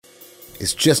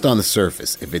is just on the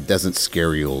surface if it doesn't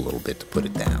scare you a little bit to put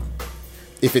it down.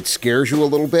 If it scares you a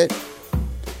little bit,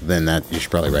 then you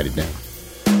should probably write it down.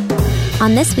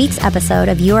 On this week's episode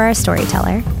of You Are a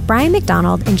Storyteller, Brian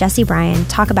McDonald and Jesse Bryan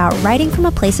talk about writing from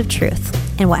a place of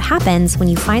truth and what happens when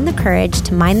you find the courage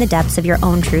to mine the depths of your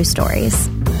own true stories.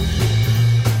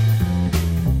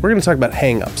 We're going to talk about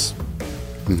hang-ups.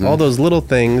 All those little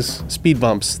things, speed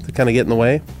bumps that kind of get in the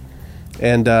way.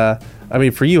 And,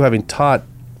 for you, having taught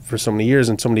for so many years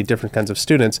and so many different kinds of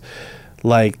students,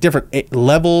 like different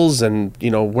levels and,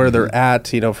 where they're at,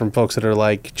 from folks that are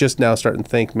like just now starting to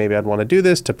think maybe I'd want to do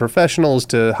this, to professionals,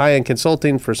 to high-end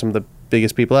consulting for some of the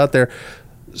biggest people out there.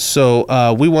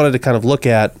 So we wanted to kind of look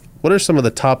at what are some of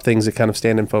the top things that kind of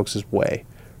stand in folks' way,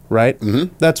 right?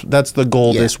 Mm-hmm. That's the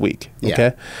goal this week,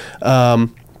 okay? Yeah.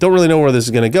 Don't really know where this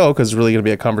is going to go because it's really going to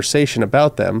be a conversation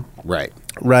about them. Right.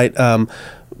 Right.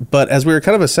 But as we were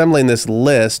kind of assembling this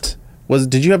list,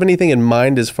 did you have anything in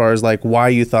mind as far as like why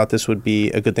you thought this would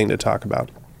be a good thing to talk about?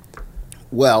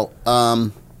 Well,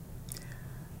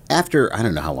 after, I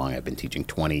don't know how long I've been teaching,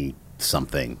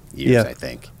 20-something years, I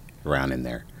think, around in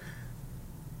there,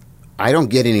 I don't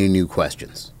get any new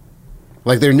questions.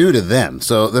 Like, they're new to them.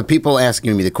 So the people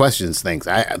asking me the questions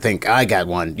I think I got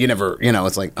one. You never,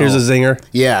 it's like, here's a zinger.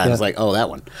 Yeah. It's like, that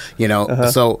one.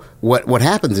 So what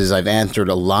happens is I've answered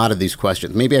a lot of these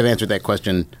questions. Maybe I've answered that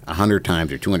question 100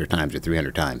 times or 200 times or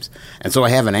 300 times. And so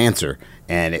I have an answer,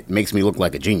 and it makes me look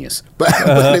like a genius. But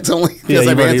it's only because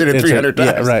I've answered it 300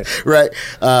 times. Yeah,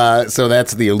 right. So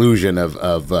that's the illusion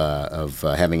of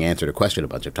having answered a question a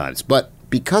bunch of times. But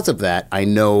because of that, I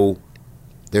know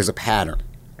there's a pattern.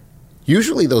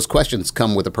 Usually those questions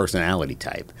come with a personality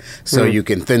type. So you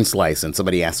can thin slice and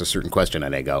somebody asks a certain question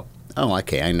and I go, oh,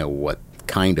 okay, I know what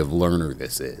kind of learner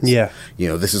this is. Yeah.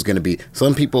 This is going to be,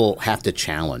 some people have to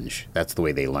challenge. That's the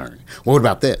way they learn. Well, what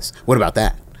about this? What about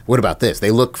that? What about this?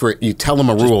 They look for, you tell them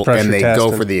a rule and they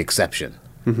go for the exception.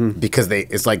 Mm-hmm. Because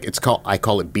I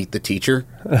call it beat the teacher.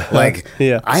 Like,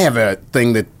 I have a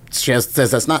thing that says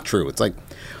that's not true. It's like,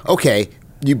 okay,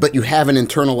 but you haven't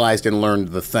internalized and learned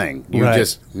the thing.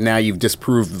 Now you've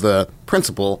disproved the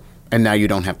principle, and now you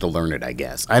don't have to learn it, I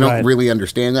guess. I don't really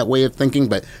understand that way of thinking,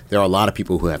 but there are a lot of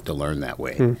people who have to learn that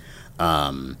way.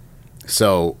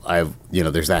 So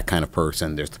there's that kind of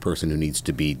person. There's the person who needs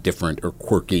to be different or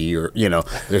quirky, or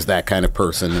there's that kind of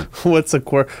person. What's a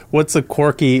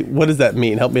quirky? What does that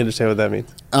mean? Help me understand what that means.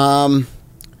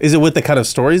 Is it with the kind of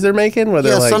stories they're making? Where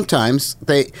they're sometimes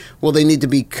they need to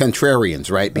be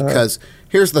contrarians, right? Because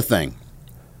here's the thing.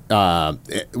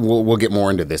 We'll get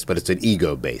more into this, but it's an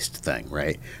ego-based thing,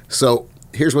 right? So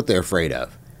here's what they're afraid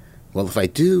of. Well, if I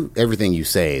do everything you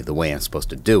say the way I'm supposed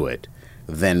to do it,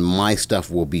 then my stuff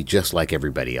will be just like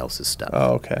everybody else's stuff.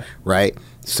 Oh, okay. Right?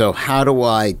 So how do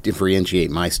I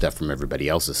differentiate my stuff from everybody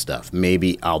else's stuff?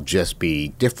 Maybe I'll just be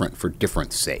different for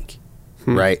difference sake,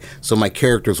 right? So my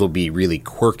characters will be really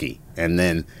quirky, and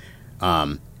then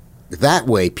that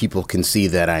way people can see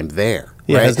that I'm there.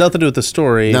 Yeah, right? It has nothing to do with the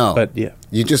story. No, but yeah.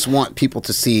 You just want people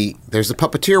to see there's a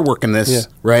puppeteer working this,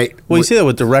 right? Well, you see that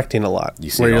with directing a lot. You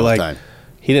see it all the time.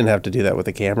 He didn't have to do that with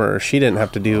the camera, or she didn't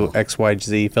have to do X, Y,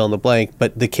 Z, fill in the blank.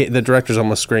 But the director's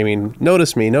almost screaming,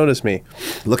 "Notice me, notice me!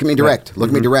 Look at me direct, look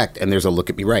at me direct!" And there's a look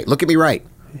at me right, look at me right.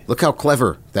 Look how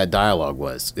clever that dialogue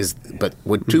was. But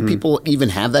would two people even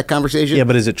have that conversation? Yeah,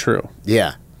 but is it true?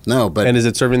 Yeah, no, but and is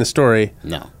it serving the story?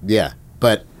 No, yeah,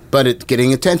 but it's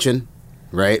getting attention,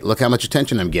 right? Look how much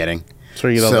attention I'm getting. So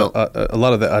you get a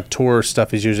lot of the tour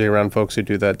stuff is usually around folks who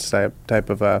do that type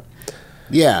of.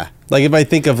 Yeah. Like if I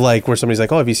think of like where somebody's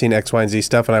like, oh, have you seen X, Y, and Z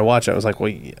stuff? And I watch it, I was like,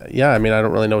 well, yeah, I mean, I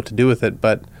don't really know what to do with it,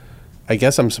 but I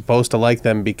guess I'm supposed to like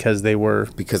them because they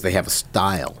have a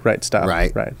style. Right, style.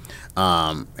 Right.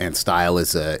 And style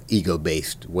is a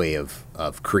ego-based way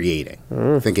of creating,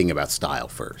 thinking about style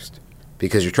first,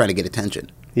 because you're trying to get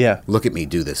attention. Yeah. Look at me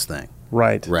do this thing.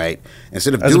 Right.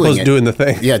 Instead of as opposed to doing the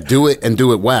thing. Yeah, do it and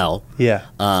do it well. Yeah.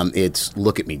 It's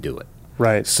look at me do it.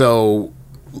 Right. So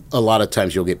a lot of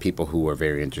times you'll get people who are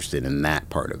very interested in that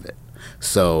part of it.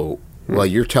 So, well,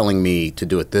 you're telling me to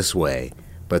do it this way,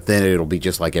 but then it'll be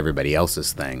just like everybody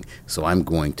else's thing. So I'm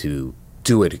going to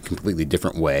do it a completely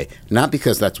different way, not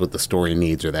because that's what the story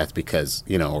needs, or that's because,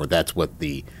 or that's what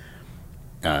the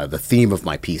theme of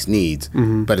my piece needs,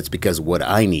 but it's because what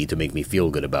I need to make me feel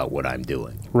good about what I'm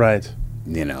doing. Right.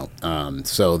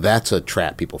 So that's a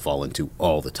trap people fall into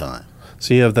all the time.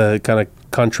 So you have the kind of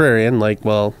contrarian, like,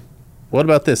 well, what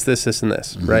about this, and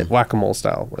this, right? Whack-a-mole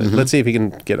style. Let's see if you can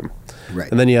get them. Right.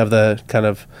 And then you have the kind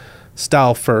of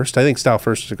style first. I think style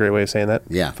first is a great way of saying that.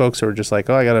 Yeah. Folks who are just like,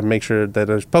 oh, I got to make sure that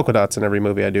there's polka dots in every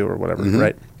movie I do or whatever,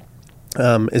 right?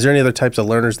 Is there any other types of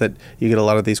learners that you get a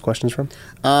lot of these questions from?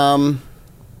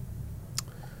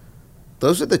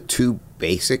 Those are the two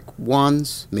basic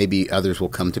ones. Maybe others will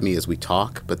come to me as we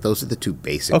talk, but those are the two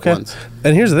basic ones.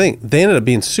 And here's the thing. They ended up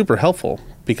being super helpful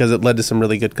because it led to some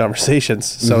really good conversations.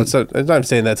 So it's not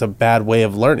saying that's a bad way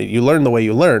of learning. You learn the way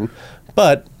you learn,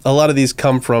 but a lot of these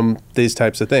come from these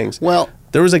types of things. Well,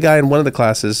 there was a guy in one of the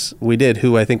classes we did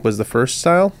who I think was the first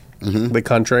style, the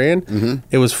contrarian.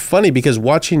 It was funny because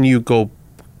watching you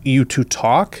two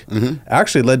talk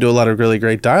actually led to a lot of really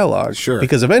great dialogue. Sure.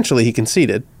 Because eventually he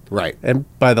conceded. Right. And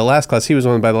by the last class, he was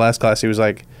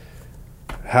like,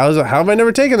 how have I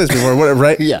never taken this before? What,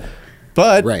 right? Yeah.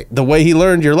 But the way he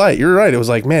learned, you're right. It was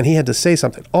like, man, he had to say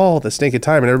something all the stinking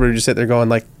time. And everybody would just sit there going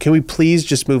like, can we please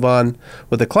just move on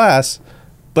with the class?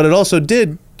 But it also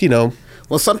did, Well,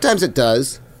 sometimes it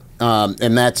does.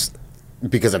 And that's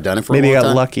because I've done it for a long time. Maybe I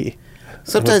got lucky.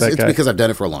 Sometimes it's because I've done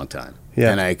it for a long time.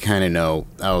 Yeah. And I kind of know,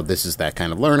 this is that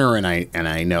kind of learner. And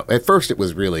I know, at first it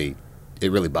really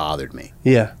bothered me.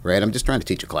 Yeah. Right? I'm just trying to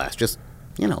teach a class. Just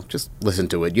listen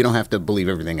to it. You don't have to believe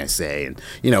everything I say. And,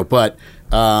 but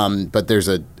there's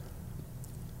it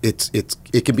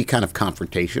can be kind of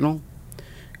confrontational,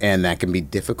 and that can be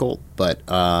difficult. But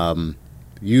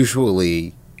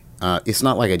usually it's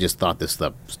not like I just thought this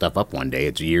stuff up one day.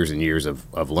 It's years and years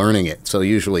of learning it. So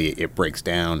usually it breaks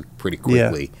down pretty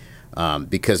quickly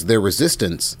because their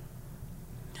resistance.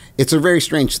 It's a very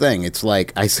strange thing. It's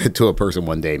like I said to a person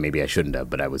one day, maybe I shouldn't have,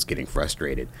 but I was getting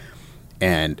frustrated.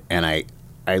 And I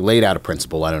laid out a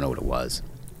principle. I don't know what it was.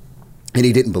 And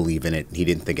he didn't believe in it. He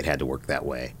didn't think it had to work that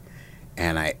way.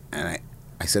 And I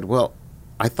said, well,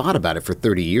 I thought about it for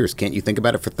 30 years. Can't you think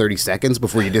about it for 30 seconds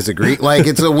before you disagree? Like,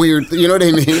 it's a weird, you know what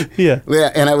I mean? Yeah.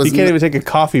 And I was. You can't even take a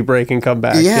coffee break and come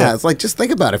back. Yeah. It's like, just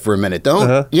think about it for a minute.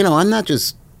 Don't, I'm not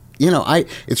just.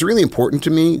 It's really important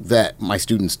to me that my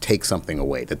students take something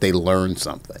away, that they learn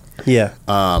something. Yeah.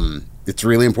 It's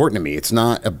really important to me.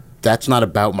 That's not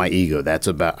about my ego. That's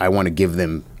about, I want to give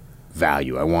them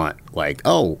value. I want I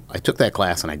took that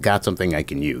class and I got something I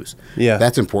can use. Yeah.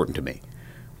 That's important to me.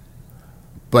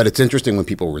 But it's interesting when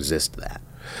people resist that.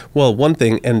 Well, one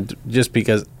thing, and just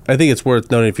because I think it's worth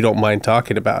noting if you don't mind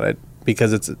talking about it,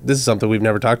 because this is something we've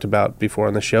never talked about before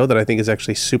on the show that I think is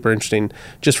actually super interesting,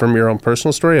 just from your own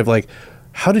personal story of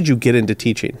how did you get into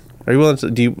teaching? Are you willing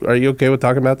to? Are you okay with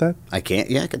talking about that? I can't.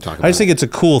 Yeah, I can talk about it. I just think it's a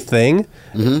cool thing.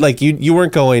 Like you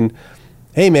weren't going,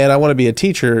 hey man, I want to be a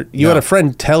teacher. You had a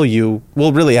friend tell you,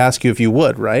 we'll really ask you if you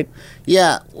would, right?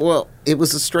 Yeah. Well, it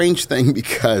was a strange thing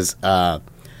because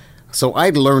so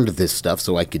I'd learned this stuff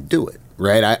so I could do it,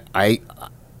 right? I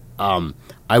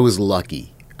was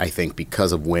lucky, I think,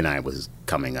 because of when I was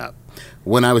coming up.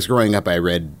 When I was growing up, I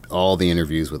read all the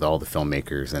interviews with all the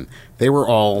filmmakers, and they were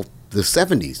all the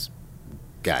 70s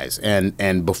guys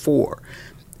and before.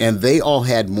 And they all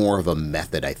had more of a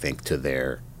method, I think, to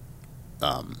their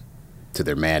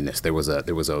madness. There was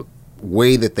a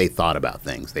way that they thought about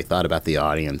things. They thought about the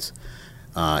audience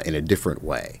in a different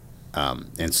way.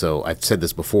 And so I've said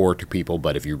this before to people,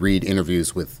 but if you read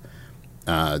interviews with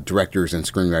directors and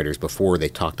screenwriters before, they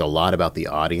talked a lot about the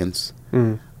audience.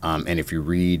 And if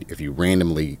you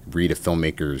randomly read a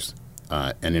filmmaker's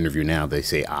an interview now, they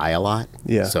say I a lot.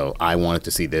 Yeah. So I wanted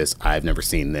to see this. I've never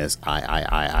seen this.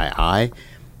 I.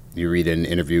 You read an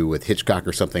interview with Hitchcock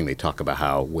or something, they talk about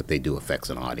how what they do affects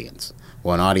an audience.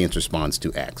 Well, an audience responds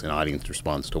to X, an audience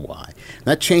responds to Y.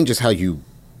 That changes how you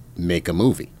make a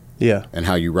movie. Yeah. And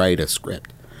how you write a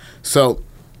script. So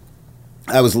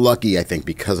I was lucky, I think,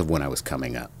 because of when I was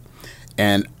coming up.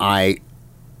 And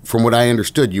from what I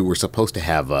understood, you were supposed to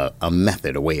have a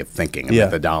method, a way of thinking, a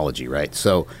methodology, right?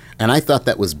 So, and I thought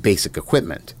that was basic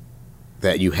equipment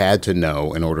that you had to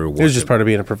know in order to work. It was just part of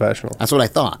being a professional. That's what I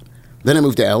thought. Then I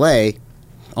moved to L.A.,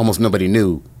 almost nobody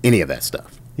knew any of that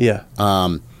stuff. Yeah.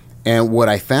 And what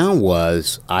I found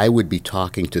was I would be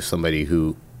talking to somebody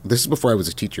who, this is before I was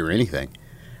a teacher or anything,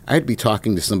 I'd be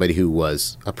talking to somebody who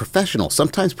was a professional,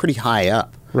 sometimes pretty high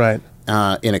up. Right.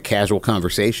 In a casual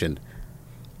conversation.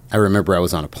 I remember I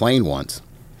was on a plane once,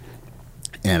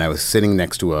 and I was sitting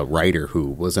next to a writer who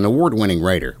was an award-winning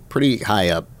writer, pretty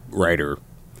high-up writer.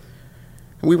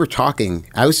 And we were talking.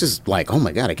 I was just like, oh,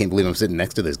 my God, I can't believe I'm sitting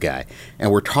next to this guy.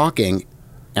 And we're talking,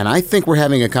 and I think we're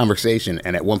having a conversation,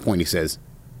 and at one point he says,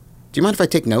 do you mind if I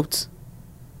take notes?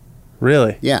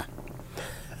 Really? Yeah.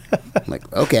 I'm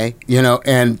like, okay.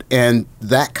 And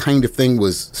that kind of thing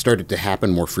started to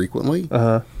happen more frequently.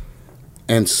 Uh-huh.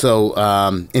 And so,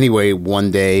 anyway,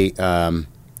 one day, a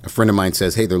friend of mine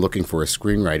says, hey, they're looking for a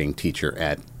screenwriting teacher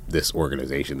at this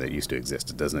organization that used to exist.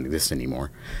 It doesn't exist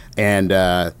anymore.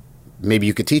 And maybe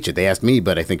you could teach it. They asked me,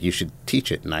 but I think you should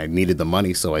teach it. And I needed the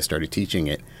money, so I started teaching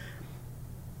it.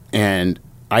 And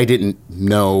I didn't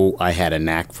know I had a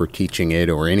knack for teaching it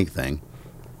or anything,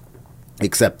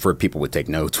 except for people would take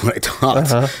notes when I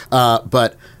taught.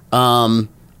 But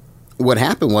what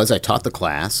happened was I taught the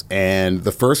class, and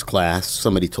the first class,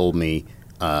 somebody told me,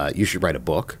 you should write a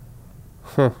book.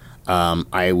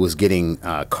 I was getting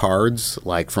cards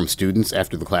like from students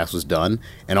after the class was done,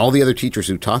 and all the other teachers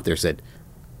who taught there said,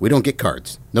 we don't get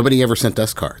cards. Nobody ever sent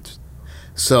us cards.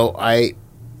 So I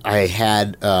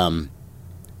had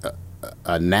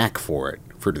a knack for it,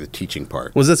 for the teaching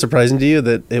part. Was it surprising to you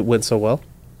that it went so well?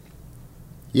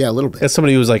 Yeah, a little bit. As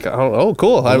somebody who was like, oh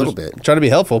cool. A little bit. Trying to be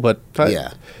helpful, but...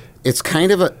 Yeah. It's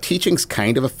teaching's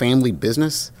kind of a family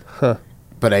business,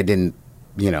 but I didn't,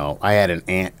 I have an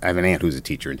aunt who's a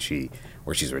teacher, and she's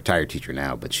a retired teacher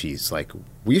now, but she's like,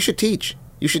 well, you should teach.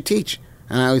 You should teach.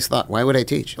 And I always thought, why would I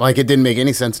teach? Like, it didn't make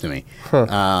any sense to me.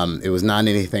 It was not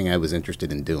anything I was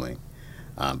interested in doing,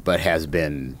 but has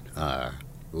been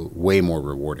way more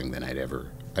rewarding than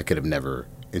I could have never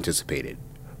anticipated.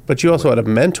 But you also had a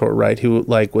mentor, right? Who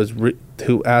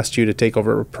who asked you to take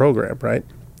over a program, right?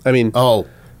 I mean, because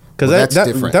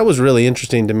that was really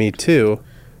interesting to me too.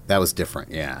 That was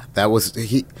different, yeah. That was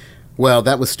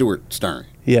Stuart Stern.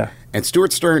 Yeah. And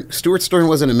Stuart Stern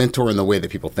wasn't a mentor in the way that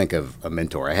people think of a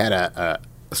mentor. I had a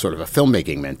sort of a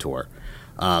filmmaking mentor.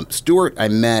 Stuart I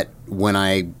met when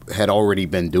I had already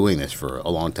been doing this for a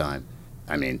long time.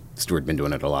 I mean, Stuart had been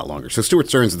doing it a lot longer. So Stuart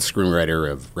Stern's the screenwriter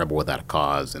of Rebel Without a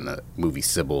Cause and the movie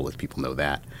Sybil, if people know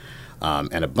that,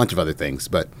 and a bunch of other things.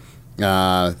 But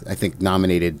I think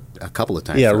nominated a couple of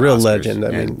times. Yeah, for real Oscars, legend.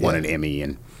 And won an Emmy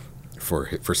and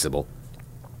for Sybil.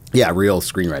 Yeah, real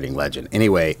screenwriting legend.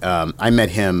 Anyway, I met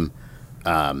him.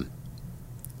 I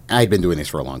had been doing this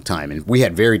for a long time, and we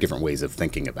had very different ways of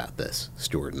thinking about this,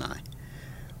 Stuart and I.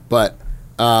 But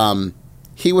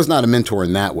he was not a mentor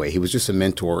in that way. He was just a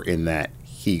mentor in that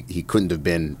he couldn't have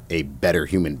been a better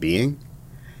human being.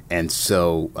 And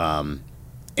so,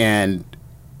 and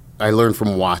I learned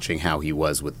from watching how he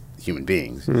was with human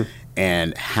beings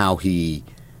and how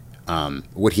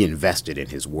what he invested in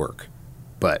his work.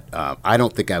 But I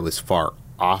don't think I was far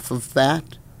off of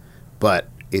that, but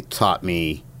he taught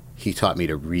me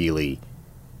to really,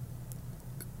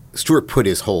 Stuart put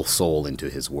his whole soul into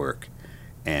his work,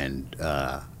 and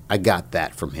I got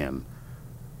that from him,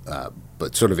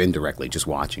 but sort of indirectly, just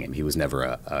watching him. He was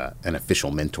never an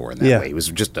official mentor in that way. He was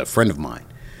just a friend of mine.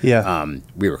 Yeah.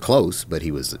 We were close, but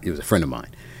he was a friend of mine.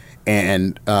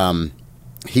 And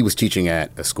he was teaching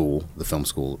at a school, the film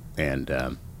school, and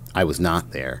I was not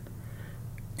there.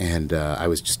 And I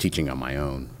was just teaching on my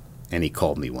own. And he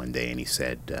called me one day and he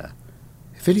said,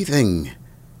 if anything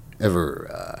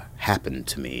ever happened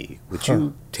to me, would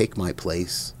you take my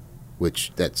place?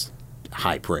 Which, that's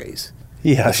high praise.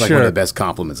 Yeah, that's like one of the best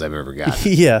compliments I've ever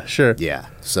gotten. Yeah, sure. Yeah,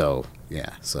 so.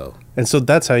 And so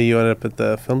that's how you ended up at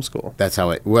the film school. That's how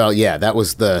that's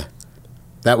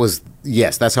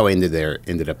how I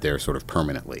ended up there sort of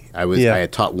permanently. I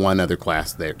had taught one other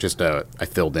class there, I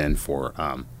filled in for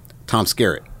Tom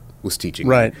Skerritt was teaching.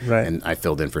 Right. And I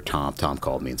filled in for Tom. Tom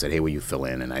called me and said, hey, will you fill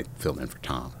in? And I filled in for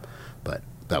Tom. But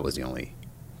that was the only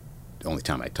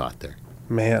time I taught there.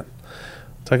 Man.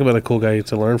 Talk about a cool guy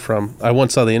to learn from. I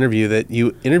once saw the interview that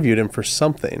you interviewed him for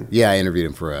something. Yeah, I interviewed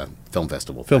him for a film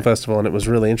festival. And it was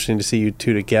really interesting to see you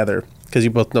two together because you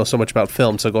both know so much about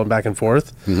film, so going back and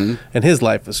forth. Mm-hmm. And his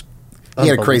life was He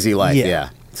had a crazy life, yeah.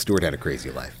 Stuart had a crazy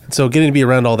life. So getting to be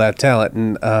around all that talent.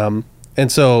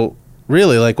 And so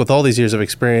really, like with all these years of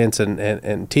experience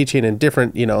and teaching and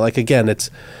different, like again, it's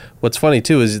what's funny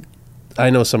too is I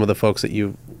know some of the folks that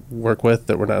you work with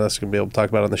that we're not necessarily going to be able to talk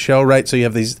about on the show, right? So you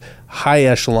have these high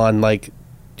echelon,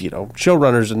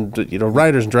 showrunners and,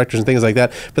 writers and directors and things like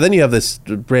that. But then you have this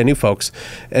brand new folks.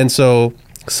 And so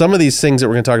some of these things that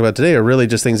we're going to talk about today are really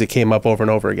just things that came up over and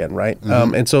over again, right?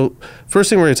 Mm-hmm. And so first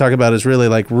thing we're going to talk about is really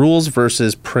like rules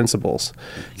versus principles.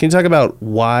 Can you talk about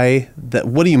why that?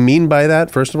 What do you mean by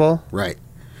that, first of all? Right.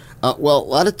 Well,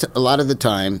 a lot of the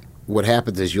time, what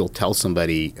happens is you'll tell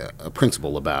somebody a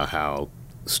principle about how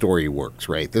story works,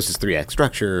 right? This is 3-act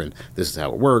structure, and this is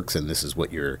how it works, and this is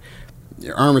what your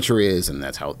armature is, and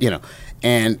that's how,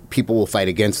 and people will fight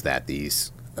against that.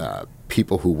 These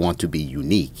people who want to be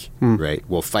unique, right,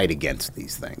 will fight against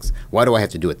these things. Why do I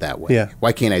have to do it that way? Yeah.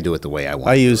 Why can't I do it the way I want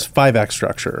I use 5-act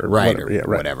structure. Right,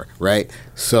 whatever, right?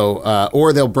 So,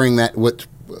 or they'll bring that, what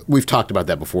we've talked about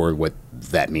that before, what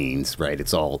that means, right?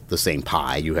 It's all the same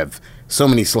pie. You have so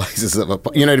many slices of a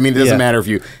pie. You know what I mean? It doesn't matter if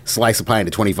you slice a pie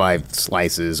into 25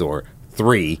 slices or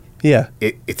 3. Yeah.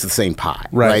 It's the same pie,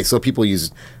 right? So people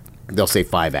use they'll say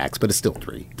 5 acts, but it's still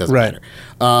 3. Doesn't matter.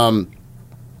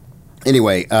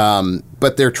 Anyway,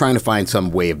 but they're trying to find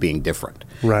some way of being different.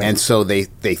 Right. And so they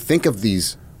think of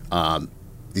these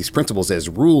principles as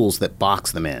rules that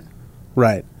box them in.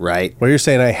 Right. Right. Well, you're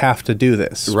saying I have to do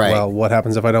this. Right. Well, what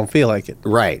happens if I don't feel like it?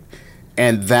 Right.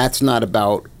 And that's not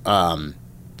about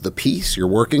the piece you're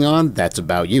working on. That's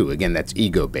about you. Again, that's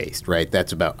ego-based, right?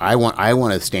 That's about I want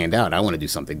to stand out. I want to do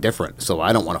something different. So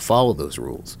I don't want to follow those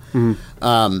rules.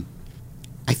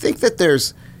 I think that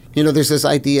there's this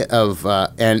idea of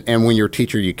and when you're a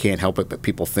teacher, you can't help it, but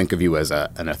people think of you as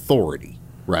an authority,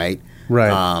 right?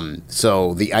 Right.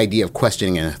 So the idea of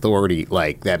questioning an authority,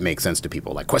 like, that makes sense to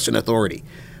people, like, question authority.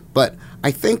 But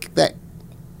I think that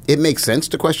it makes sense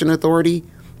to question authority,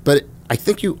 but I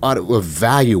think you ought to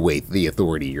evaluate the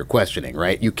authority you're questioning,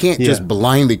 right? You can't just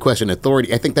blindly question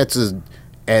authority. I think that's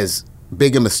as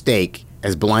big a mistake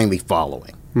as blindly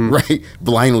following, right?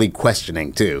 Blindly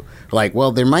questioning, too. Like,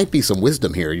 well, there might be some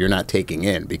wisdom here you're not taking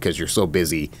in because you're so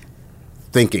busy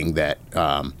thinking that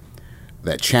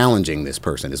that challenging this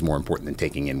person is more important than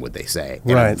taking in what they say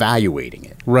and evaluating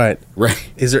it. Right.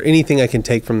 Right. Is there anything I can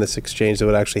take from this exchange that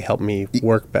would actually help me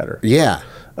work better? Yeah.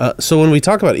 So when we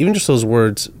talk about even just those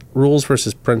words, rules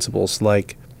versus principles,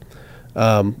 like,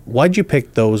 why'd you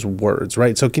pick those words,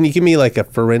 right? So can you give me like a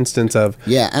for instance of...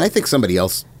 Yeah, and I think somebody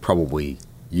else probably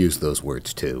used those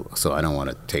words too, so I don't want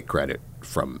to take credit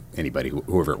from anybody,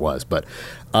 whoever it was. But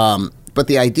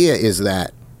the idea is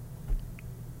that,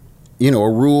 a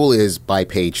rule is by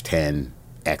page 10,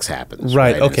 X happens.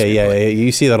 Right. Okay. Yeah.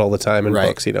 You see that all the time in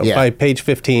books. By page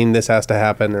 15, this has to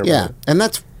happen. And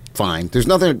that's fine. There's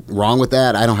nothing wrong with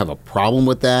that. I don't have a problem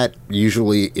with that.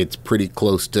 Usually, it's pretty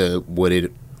close to what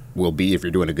it will be if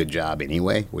you're doing a good job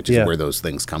anyway, which is where those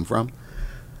things come from.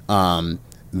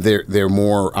 They're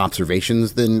more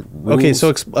observations than rules. Okay.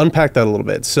 So unpack that a little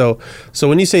bit. So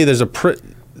when you say there's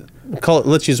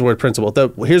let's use the word principle.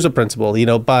 Here's a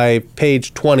principle. By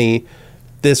page 20,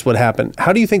 this would happen.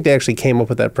 How do you think they actually came up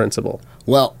with that principle?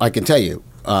 Well, I can tell you,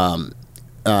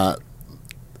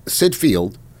 Sid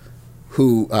Field,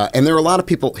 who and there are a lot of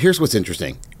people. Here's what's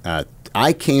interesting.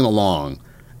 I came along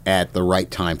at the right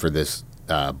time for this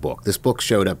book. This book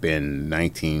showed up in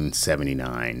 1979,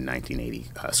 1980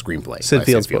 screenplay. Sid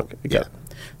Field's book. Yeah,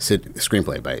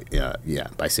 screenplay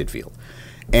by Sid Field,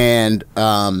 and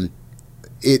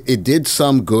It did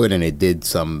some good and it did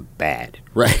some bad,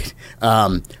 right?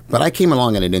 But I came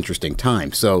along at an interesting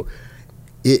time. So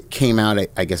it came out,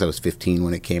 I guess I was 15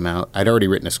 when it came out. I'd already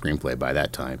written a screenplay by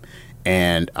that time.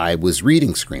 And I was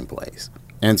reading screenplays.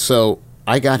 And so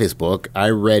I got his book, I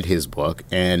read his book,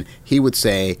 and he would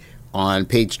say on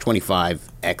page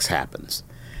 25, X happens.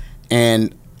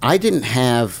 And I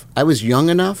was young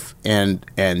enough and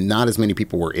not as many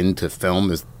people were into film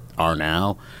as are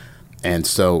now. And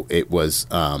so it was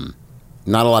not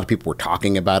a lot of people were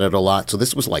talking about it a lot. So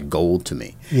this was like gold to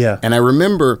me. Yeah. And I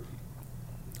remember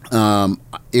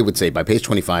it would say by page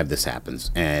 25 this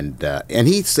happens. And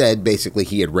he said basically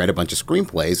he had read a bunch of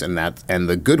screenplays and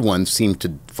the good ones seemed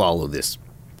to follow this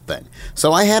thing.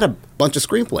 So I had a bunch of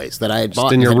screenplays that I had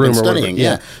bought and had been studying.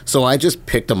 Yeah. So I just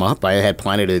picked them up. I had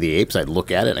Planet of the Apes. I'd look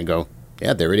at it and I'd go,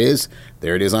 yeah, there it is.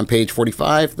 There it is on page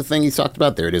 45, the thing he talked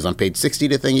about. There it is on page 60,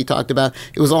 the thing he talked about.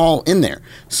 It was all in there.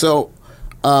 So,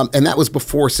 and that was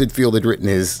before Sid Field had written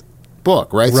his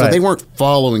book, right? So they weren't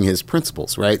following his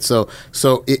principles, right? So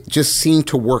it just seemed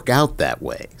to work out that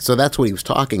way. So that's what he was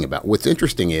talking about. What's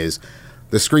interesting is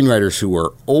the screenwriters who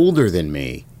are older than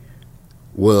me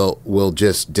will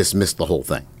just dismiss the whole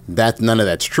thing. None of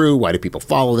that's true. Why do people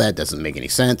follow that? Doesn't make any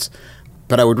sense.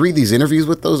 But I would read these interviews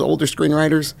with those older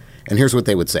screenwriters, and here's what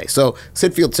they would say. So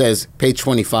Sid Field says page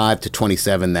 25 to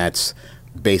 27, that's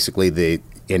basically the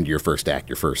end of your first act,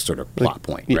 your first sort of plot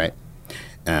point, right?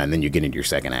 And then you get into your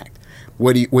second act.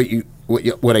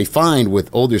 What I find with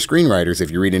older screenwriters,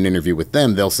 if you read an interview with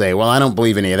them, they'll say, well, I don't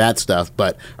believe any of that stuff,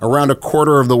 but around a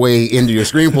quarter of the way into your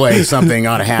screenplay, something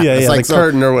ought to happen. It's like the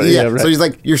curtain or whatever. Yeah, right. So he's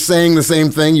like, you're saying the same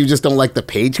thing, you just don't like the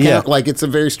page count. Yeah. Like, it's a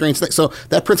very strange thing. So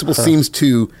that principle seems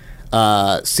to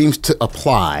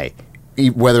apply,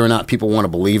 whether or not people want to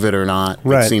believe it or not.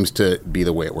 Right. It seems to be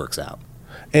the way it works out.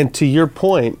 And to your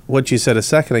point, what you said a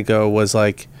second ago was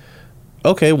like,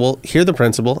 okay, well, hear the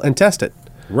principle and test it.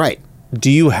 Right.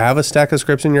 Do you have a stack of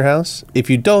scripts in your house? If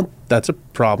you don't, that's a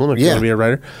problem. If you want to be a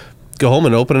writer, go home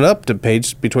and open it up to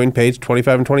between page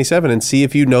 25 and 27 and see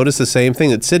if you notice the same thing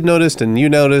that Sid noticed and you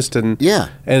noticed. And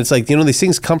it's like, these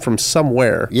things come from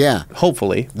somewhere. Yeah.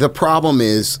 Hopefully. The problem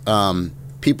is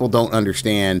people don't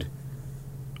understand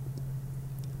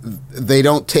they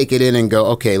don't take it in and go,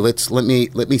 okay, let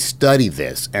me study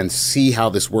this and see how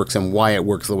this works and why it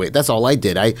works the way. That's all I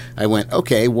did. I went,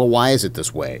 okay, well, why is it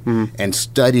this way? And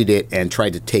studied it and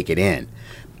tried to take it in.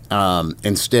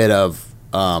 Instead of,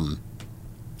 I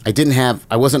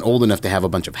wasn't old enough to have a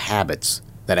bunch of habits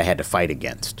that I had to fight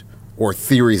against or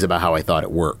theories about how I thought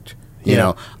it worked. You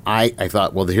know, I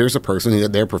thought, well, here's a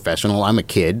person, they're professional. I'm a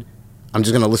kid. I'm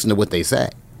just going to listen to what they say.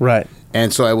 Right.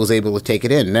 And so I was able to take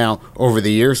it in. Now, over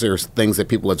the years, there's things that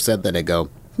people have said that I go,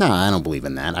 nah, I don't believe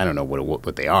in that. I don't know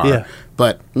what they are. Yeah.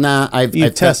 But, nah, I've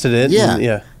tested it. Yeah.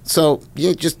 Yeah. So,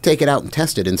 just take it out and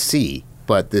test it and see.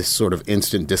 But this sort of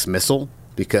instant dismissal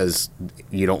because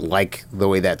you don't like the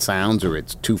way that sounds or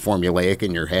it's too formulaic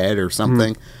in your head or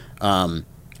something,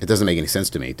 it doesn't make any sense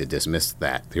to me to dismiss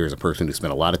that. Here's a person who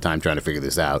spent a lot of time trying to figure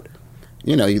this out.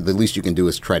 You know, the least you can do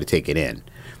is try to take it in.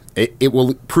 It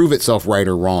will prove itself right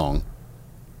or wrong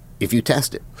if you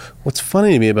test it. What's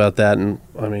funny to me about that, and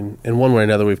I mean, in one way or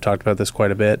another, we've talked about this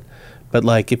quite a bit, but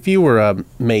like if you were a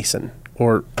mason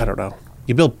or, I don't know,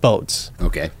 you built boats.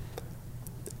 Okay.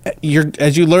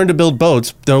 As you learn to build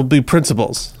boats, there'll be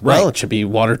principles. Right. Well, it should be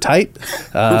watertight.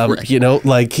 Right. You know,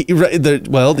 like,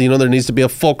 there needs to be a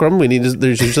fulcrum.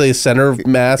 There's usually a center of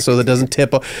mass so that it doesn't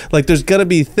tip. Like, there's going to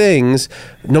be things,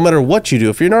 no matter what you do.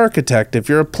 If you're an architect, if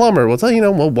you're a plumber,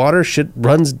 water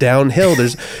runs downhill.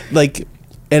 There's like,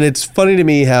 and it's funny to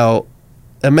me how,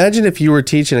 imagine if you were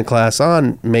teaching a class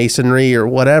on masonry or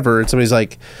whatever, and somebody's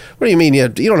like, "What do you mean? You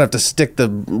don't have to stick the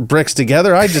bricks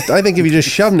together. I think if you just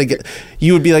shove them together,"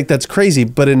 you would be like, "That's crazy."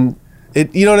 But you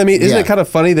know what I mean? Isn't it kind of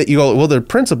funny that you go, "Well, they're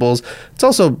principles." It's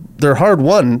also they're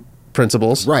hard-won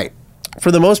principles, right?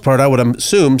 For the most part, I would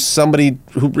assume somebody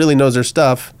who really knows their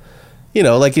stuff. You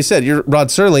know, like you said, Rod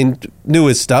Serling knew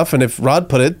his stuff, and if Rod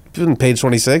put it on page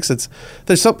 26, it's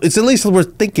at least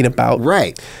worth thinking about.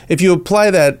 Right. If you apply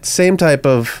that same type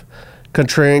of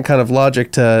contrarian kind of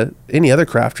logic to any other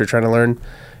craft you're trying to learn,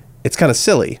 it's kind of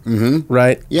silly,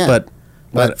 right? Yeah.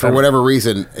 But for whatever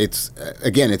reason, it's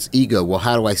ego. Well,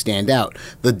 how do I stand out?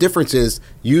 The difference is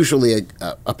usually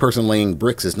a person laying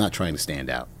bricks is not trying to stand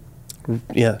out.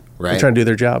 Yeah, right. They're trying to do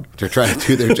their job. They're trying to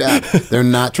do their job. They're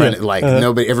not trying to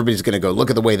everybody's going to go look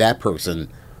at the way that person.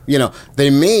 You know, they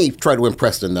may try to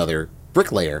impress another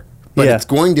bricklayer, but it's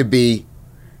going to be.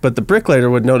 But the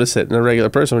bricklayer would notice it, and a regular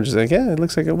person would just think, "Yeah, it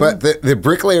looks like it." But the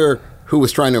bricklayer who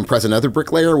was trying to impress another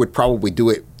bricklayer would probably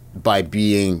do it by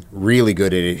being really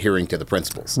good at adhering to the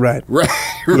principles. Right. Right.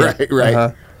 Right. Right.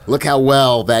 Uh-huh. Look how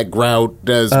well that grout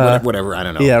does. Whatever. I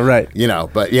don't know. Yeah. Right. You know.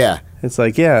 But yeah. It's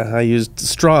like, I used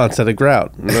straw instead of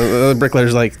grout. And the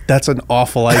bricklayer's like, that's an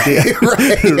awful idea.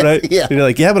 Right? Yeah. And you're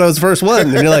like, yeah, but I was the first one.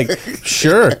 And you're like,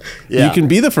 sure, you can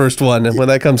be the first one. And when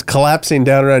that comes collapsing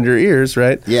down around your ears,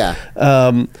 right? Yeah.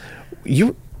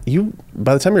 You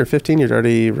by the time you were 15, you'd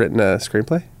already written a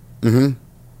screenplay? Mm-hmm.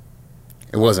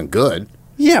 It wasn't good.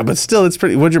 Yeah, but still, it's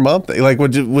pretty. What'd your mom think? Like,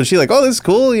 was she like, oh, this is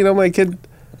cool? You know, my kid.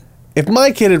 If my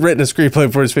kid had written a screenplay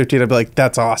before he was 15, I'd be like,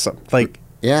 that's awesome. Like.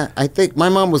 Yeah, I think my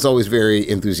mom was always very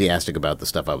enthusiastic about the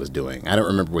stuff I was doing. I don't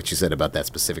remember what she said about that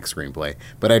specific screenplay,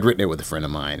 but I'd written it with a friend of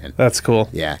mine. And that's cool.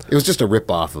 Yeah, it was just a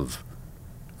rip-off of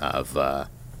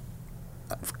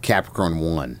Capricorn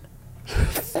 1.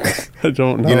 I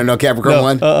don't know. You don't know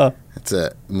Capricorn 1? It's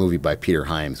a movie by Peter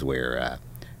Hyams where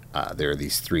there are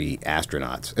these three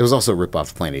astronauts. It was also a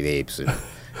rip-off of Planet of the Apes.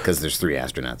 Because there's three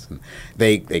astronauts, and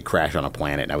they crash on a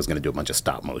planet, and I was going to do a bunch of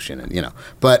stop motion, and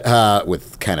but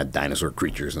with kind of dinosaur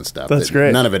creatures and stuff. That's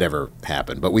great. None of it ever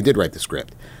happened, but we did write the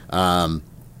script. Capricorn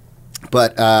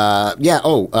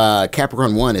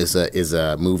 1 is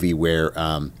a movie where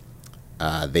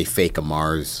they fake a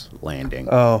Mars landing.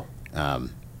 Oh,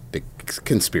 big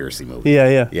conspiracy movie.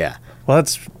 Yeah. Well,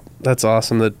 that's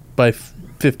awesome. That by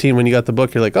 15, when you got the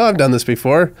book, you're like, oh, I've done this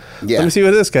before. Yeah. Let me see what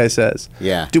this guy says.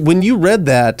 Yeah. When you read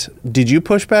that, did you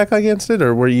push back against it,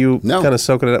 or were you kind of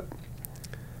soaking it up?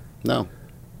 No.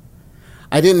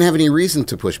 I didn't have any reason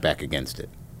to push back against it.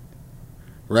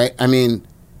 Right? I mean,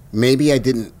 maybe I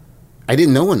didn't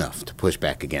know enough to push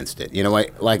back against it. You know,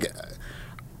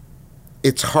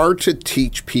 it's hard to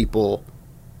teach people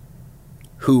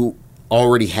who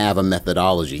already have a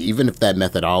methodology, even if that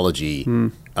methodology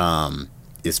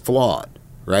is flawed.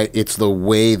 Right? It's the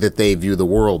way that they view the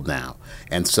world now.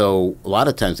 And so a lot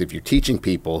of times if you're teaching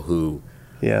people who...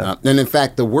 Yeah. And in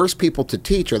fact, the worst people to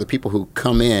teach are the people who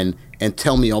come in and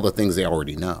tell me all the things they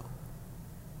already know.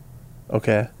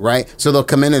 Okay. Right? So they'll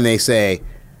come in and they say,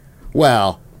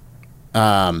 well,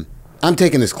 I'm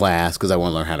taking this class because I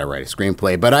want to learn how to write a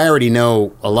screenplay, but I already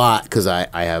know a lot because I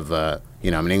have, I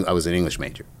was an English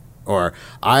major. Or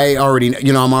I already,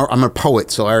 I'm a poet,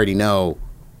 so I already know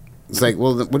It's like,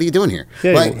 well, what are you doing here?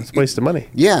 Yeah, like, it's a waste of money.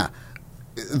 Yeah.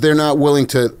 They're not willing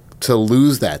to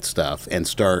lose that stuff and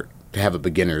start to have a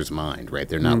beginner's mind, right?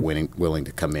 They're not willing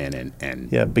to come in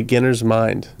and... Yeah, beginner's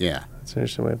mind. Yeah. That's an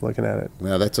interesting way of looking at it.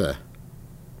 Well, that's a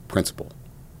principle.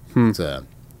 It's a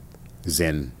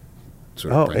Zen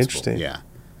sort of principle. Interesting. Yeah.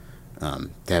 To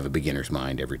have a beginner's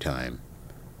mind every time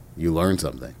you learn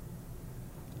something.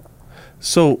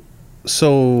 So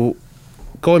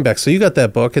going back, so you got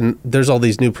that book, and there's all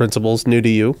these new principles, new to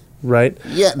you, right?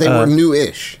 Yeah, they were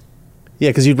new-ish. Yeah,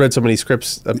 because you'd read so many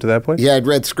scripts up to that point? Yeah, I'd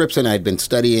read scripts, and I'd been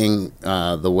studying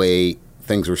the way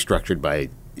things were structured by,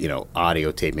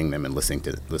 audio taping them and listening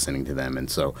to them.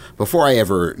 And so before I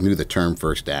ever knew the term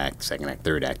first act, second act,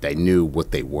 third act, I knew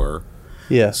what they were.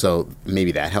 Yeah. So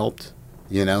maybe that helped,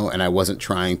 and I wasn't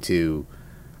trying to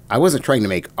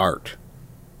make art.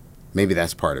 Maybe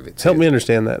that's part of it, too. Help me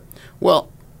understand that. Well,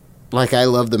 like I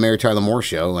loved the Mary Tyler Moore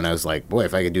Show, and I was like, boy,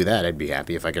 if I could do that, I'd be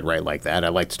happy. If I could write like that. I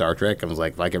liked Star Trek. I was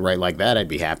like, if I could write like that, I'd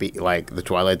be happy. Like The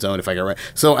Twilight Zone, if I could write.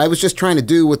 So I was just trying to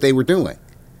do what they were doing.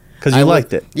 Because you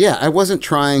liked it. Yeah, I wasn't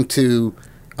trying to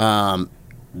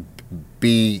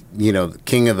be, the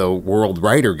king of the world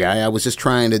writer guy. I was just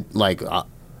trying to,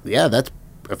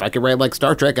 if I could write like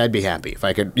Star Trek, I'd be happy. If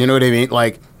I could, you know what I mean?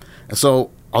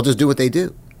 So I'll just do what they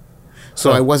do.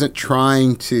 So I wasn't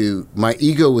trying to, my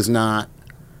ego took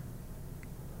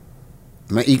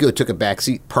a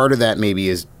backseat. Part of that maybe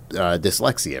is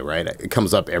dyslexia, right? It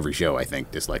comes up every show, I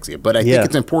think, dyslexia. But I think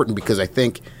it's important because I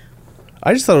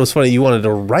just thought it was funny you wanted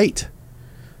to write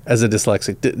as a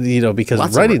dyslexic,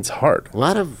 because writing's hard.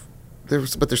 But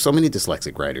there's so many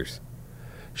dyslexic writers.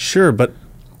 Sure, but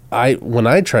when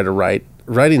I try to write,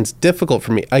 writing's difficult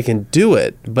for me. I can do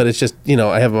it, but it's just,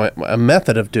 I have a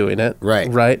method of doing it. Right.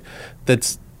 Right?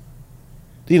 That's,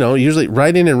 usually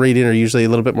writing and reading are usually a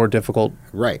little bit more difficult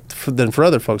than for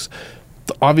other folks.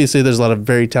 Obviously, there's a lot of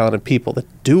very talented people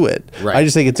that do it. Right. I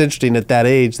just think it's interesting at that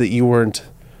age that you weren't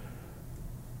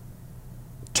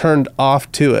turned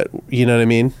off to it. You know what I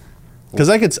mean? Because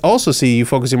I could also see you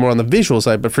focusing more on the visual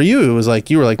side, but for you, it was like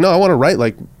you were like, no, I want to write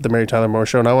like the Mary Tyler Moore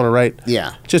Show, and I want to write.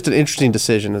 Yeah. Just an interesting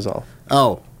decision is all.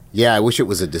 Oh, yeah. I wish it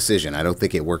was a decision. I don't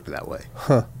think it worked that way.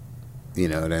 Huh.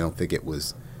 And I don't think it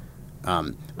was.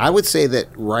 I would say that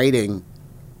writing,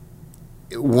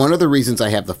 one of the reasons I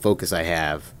have the focus I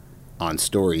have on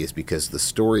story is because the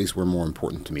stories were more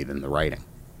important to me than the writing,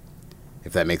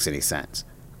 if that makes any sense.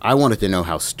 I wanted to know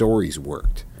how stories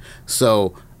worked.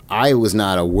 So I was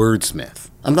not a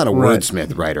wordsmith. I'm not a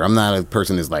wordsmith writer. I'm not a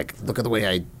person who's like, look at the way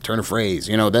I turn a phrase.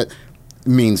 That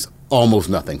means almost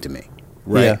nothing to me,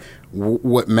 right? Yeah.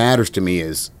 What matters to me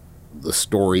is the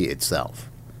story itself.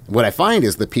 What I find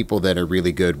is the people that are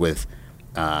really good with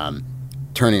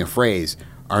turning a phrase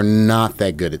are not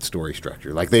that good at story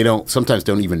structure. Like sometimes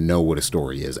don't even know what a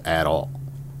story is at all.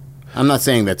 I'm not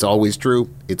saying that's always true.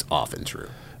 It's often true.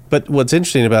 But what's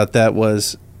interesting about that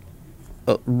was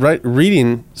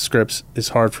reading scripts is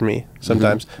hard for me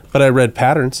sometimes. Mm-hmm. But I read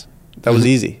patterns. That was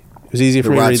easy. It was easy for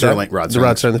me to read that. Rod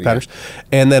Serling, the patterns.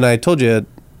 And then I told you,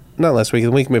 not last week,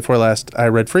 the week before last, I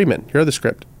read Freeman, your other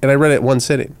script. And I read it one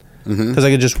sitting. Because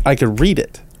I could read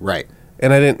it. Right.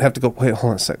 And I didn't have to go, wait,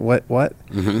 hold on a second, what?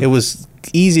 Mm-hmm. It was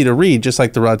easy to read, just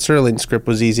like the Rod Serling script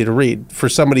was easy to read for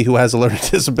somebody who has a learning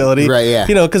disability. Right, yeah.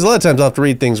 Because a lot of times I'll have to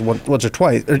read things once or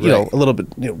twice, or, a little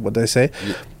bit, what did I say?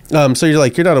 Yeah. So you're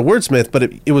like, you're not a wordsmith,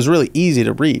 but it was really easy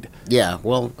to read. Yeah,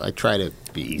 well, I try to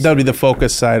be easy. That would be the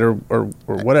focus side or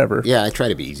whatever. Yeah, I try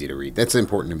to be easy to read. That's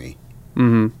important to me.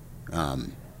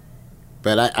 Mm-hmm.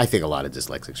 But I think a lot of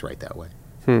dyslexics write that way.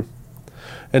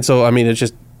 And so, it's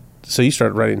just, so you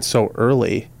started writing so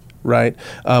early, right?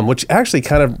 Which actually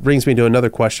kind of brings me to another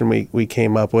question we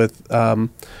came up with,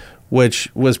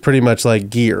 which was pretty much like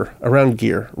around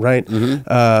gear, right?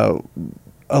 Mm-hmm.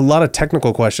 A lot of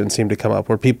technical questions seem to come up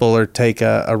where people take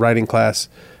a writing class,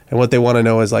 and what they want to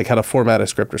know is like how to format a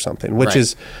script or something, which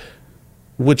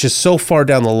is so far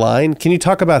down the line. Can you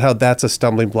talk about how that's a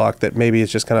stumbling block that maybe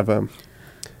it's just kind of a...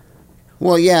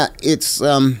 Well, yeah, it's...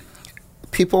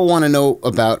 people want to know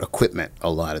about equipment a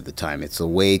lot of the time. It's a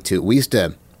way to... We used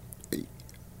to...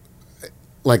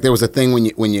 Like there was a thing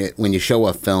when you show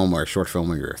a film or a short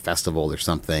film or you're at a festival or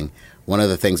something, one of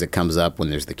the things that comes up when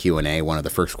there's the Q&A, one of the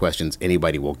first questions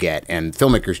anybody will get, and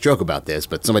filmmakers joke about this,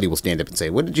 but somebody will stand up and say,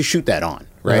 what did you shoot that on?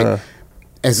 Right? Uh-huh.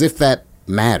 As if that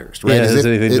matters, right? Yeah, has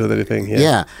anything to do with anything.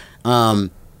 Yeah.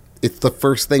 It's the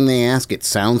first thing they ask. It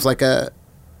sounds like a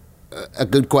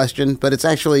good question, but it's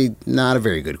actually not a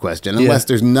very good question unless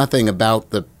there's nothing about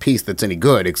the piece that's any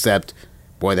good except...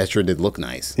 Boy, that sure did look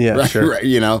nice. Yeah, right, sure.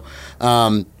 Right,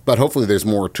 but hopefully there's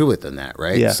more to it than that,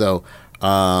 right? Yeah. So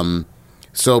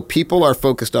So people are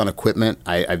focused on equipment.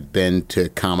 I've been to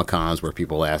Comic-Cons where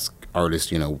people ask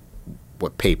artists,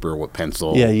 what paper, what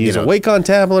pencil. Yeah, you use a Wacom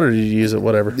tablet, or you use it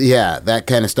whatever. Yeah, that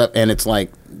kind of stuff. And it's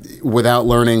like, without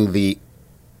learning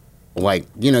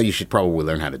you should probably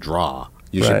learn how to draw.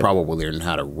 You should probably learn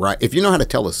how to write. If you know how to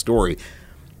tell a story,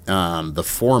 the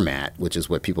format, which is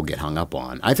what people get hung up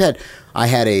on. I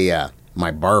had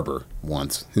my barber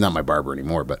once. He's not my barber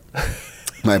anymore, but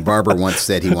my barber once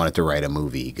said he wanted to write a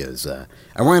movie. He goes, I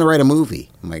want to write a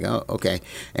movie. I'm like, oh, okay.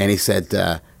 And he said,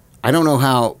 I don't know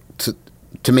how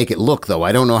to make it look, though.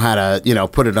 I don't know how to,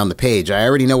 put it on the page. I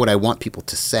already know what I want people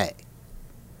to say.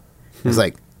 It's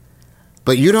like,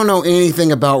 but you don't know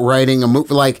anything about writing a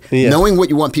movie. Like, knowing what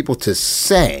you want people to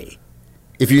say,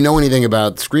 if you know anything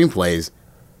about screenplays,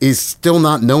 is still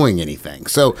not knowing anything.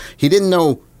 So he didn't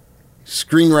know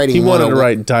screenwriting. He wanted to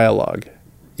write dialogue.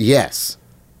 Yes.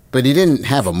 But he didn't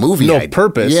have a movie idea.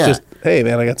 Purpose. Yeah. Just, hey,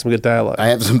 man, I got some good dialogue. I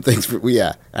have some things for,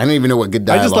 I don't even know what good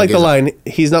dialogue is. I just like the line,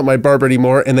 he's not my barber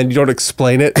anymore, and then you don't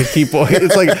explain it. And keep,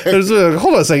 it's like,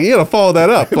 hold on a second, you got to follow that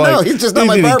up. Like, no, he's just not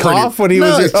my barber. Did he cough when he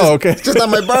was... okay. It's just not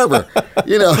my barber.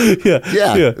 Yeah. He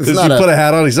put a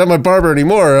hat on, he's not my barber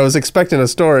anymore. I was expecting a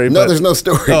story. No, there's no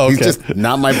story. Oh, okay. He's just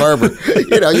not my barber.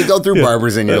 You go through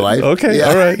barbers in your life. Okay,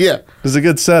 all right. Yeah. It was a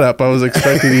good setup. I was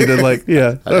expecting you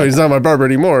to he's not my barber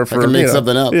anymore. I can make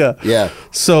something up. Yeah.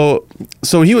 So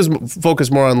he was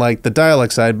focused more on like the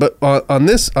dialogue side, but on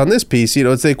this piece,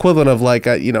 it's the equivalent of like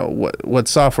what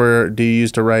software do you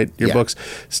use to write your books?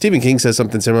 Stephen King says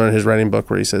something similar in his writing book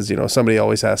where he says, somebody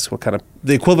always asks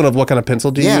the equivalent of what kind of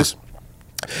pencil do you use?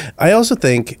 I also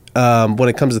think when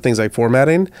it comes to things like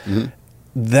formatting,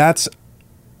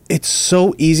 it's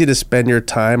so easy to spend your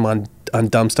time on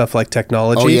dumb stuff like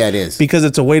technology. Oh, yeah, it is. Because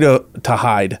it's a way to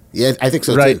hide. Yeah, I think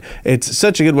so, right? too. It's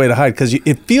such a good way to hide because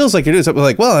it feels like you're doing something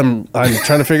like, well, I'm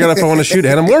trying to figure out if I want to shoot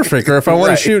anamorphic or if I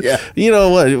want to shoot,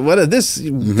 what this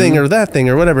thing or that thing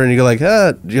or whatever. And you go like,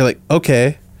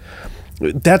 okay.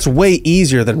 That's way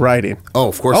easier than writing. Oh,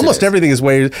 of course. Almost everything is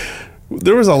way...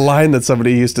 There was a line that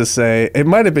somebody used to say. It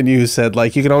might have been you who said,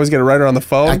 like, you can always get a writer on the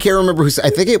phone. I can't remember who. I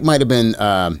think it might have been.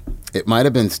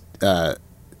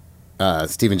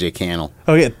 Stephen J. Cannell.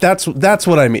 Oh yeah, that's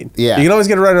what I mean. Yeah, you can always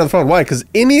get a writer on the phone. Why? Because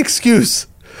any excuse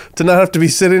to not have to be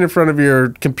sitting in front of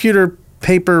your computer,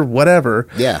 paper, whatever.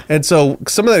 Yeah. And so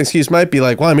some of that excuse might be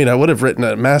like, well, I mean, I would have written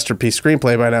a masterpiece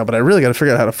screenplay by now, but I really got to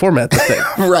figure out how to format the thing.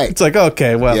 Right. It's like,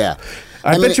 okay, well,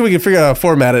 I bet you we can figure out how to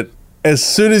format it as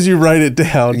soon as you write it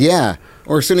down. Yeah.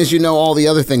 Or as soon as you know all the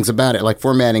other things about it, like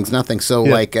formatting's nothing. So,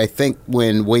 like, I think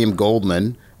when William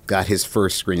Goldman got his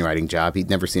first screenwriting job, he'd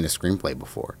never seen a screenplay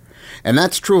before. And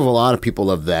that's true of a lot of people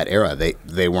of that era.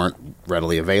 They weren't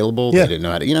readily available. They didn't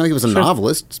know how to, he was a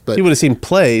novelist. But he would have seen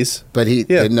plays. But he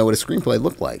didn't know what a screenplay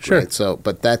looked like. Sure. Right? So,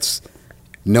 but that's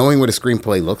knowing what a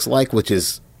screenplay looks like, which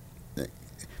is,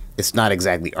 it's not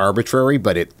exactly arbitrary,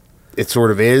 but it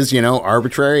sort of is,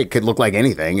 arbitrary. It could look like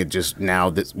anything. It just now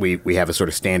that we have a sort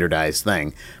of standardized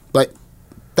thing. But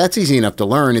that's easy enough to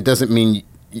learn. It doesn't mean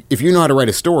if you know how to write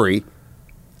a story.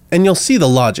 And you'll see the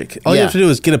logic. All you have to do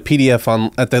is get a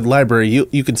PDF at the library.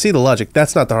 You can see the logic.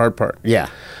 That's not the hard part. Yeah.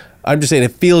 I'm just saying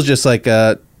it feels just like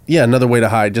another way to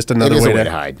hide. Just another way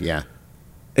to hide. Yeah.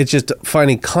 It's just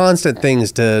finding constant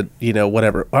things to,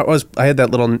 whatever. I had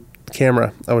that little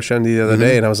camera I was showing you the other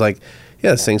day, and I was like,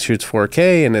 yeah, this thing shoots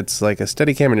 4K, and it's like a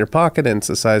Steadicam in your pocket, and it's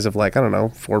the size of like, I don't know,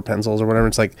 4 pencils or whatever.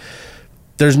 It's like,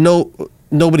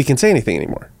 nobody can say anything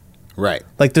anymore. Right.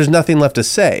 Like, there's nothing left to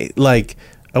say. Like,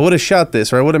 I would have shot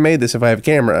this, or I would have made this if I have a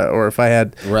camera, or if I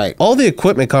had... Right. All the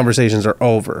equipment conversations are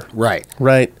over. Right.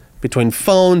 Right? Between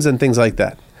phones and things like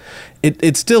that.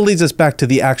 It still leads us back to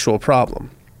the actual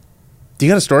problem. Do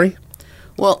you got a story?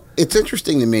 Well, it's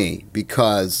interesting to me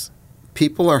because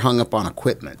people are hung up on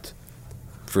equipment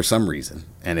for some reason.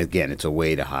 And again, it's a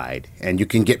way to hide. And you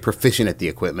can get proficient at the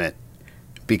equipment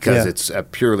because it's a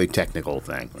purely technical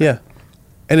thing. Yeah.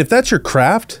 And if that's your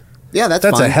craft... Yeah, that's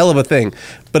fine. A hell of a thing.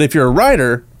 But if you're a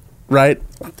writer, right,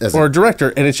 or a director,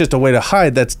 and it's just a way to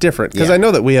hide, that's different. Because I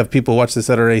know that we have people watch this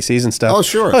at our ACs and stuff. Oh,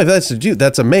 sure. Oh, if that's you,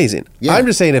 that's amazing. Yeah. I'm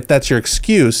just saying if that's your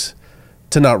excuse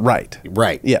to not write.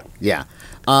 Right. Yeah. Yeah.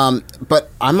 But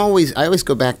I always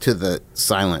go back to the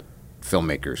silent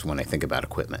filmmakers when I think about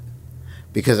equipment.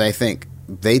 Because I think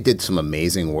they did some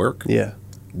amazing work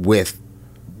with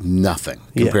nothing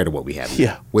compared to what we have.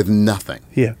 Yeah. With nothing.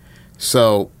 Yeah.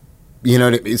 So...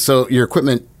 so your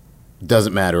equipment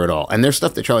doesn't matter at all. And there's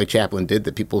stuff that Charlie Chaplin did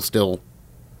that people still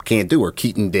can't do, or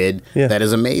Keaton did. Yeah. That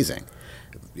is amazing.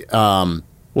 Well,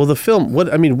 the film,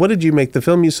 what did you make? The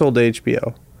film you sold to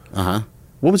HBO. Uh-huh.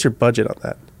 What was your budget on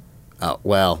that?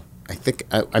 Well, I think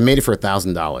I made it for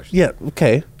 $1,000. Yeah,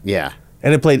 okay. Yeah.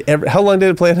 And it played how long did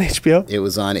it play on HBO? It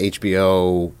was on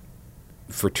HBO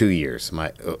for 2 years.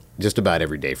 Just about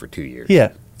every day for 2 years.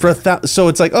 Yeah. So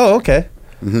it's like, oh, okay.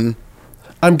 Mm-hmm.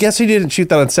 I'm guessing you didn't shoot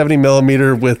that on 70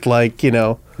 millimeter with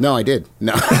No, I did.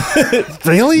 No.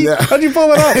 Really? Yeah. How'd you pull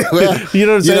that off? Well, you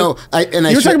know what I'm saying?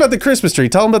 You were talking about the Christmas tree.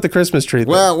 Tell them about the Christmas tree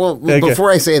thing. Well, before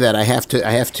I say that, I have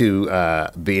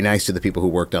to be nice to the people who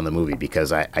worked on the movie,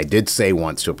 because I did say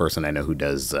once to a person I know who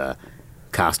does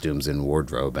costumes and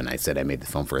wardrobe, and I said I made the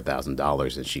film for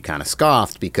 $1,000, and she kind of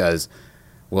scoffed because,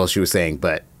 well, she was saying,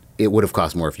 but it would have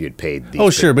cost more if you had paid.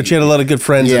 Oh, sure, but you had a lot of good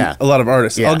friends and a lot of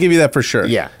artists. Yeah. I'll give you that for sure.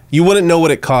 Yeah. You wouldn't know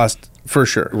what it cost for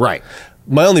sure. Right.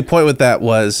 My only point with that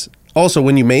was also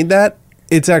when you made that,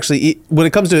 it's actually, when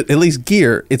it comes to at least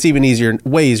gear, it's even easier,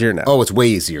 way easier now. Oh, it's way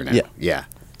easier now. Yeah. Yeah.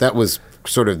 That was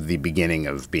sort of the beginning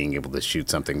of being able to shoot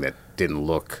something that didn't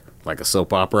look like a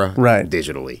soap opera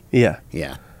digitally. Yeah.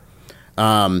 Yeah.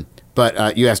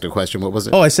 But you asked a question. What was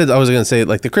it? Oh, I was going to say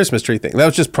like the Christmas tree thing. That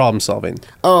was just problem solving.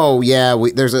 Oh, yeah.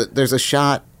 There's a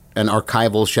shot, an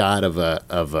archival shot of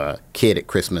a kid at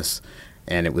Christmas.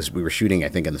 And we were shooting, I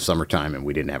think, in the summertime, and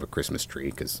we didn't have a Christmas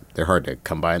tree because they're hard to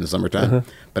come by in the summertime.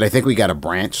 Uh-huh. But I think we got a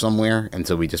branch somewhere, and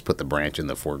so we just put the branch in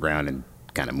the foreground and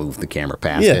kind of moved the camera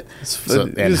past it,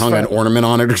 and hung an ornament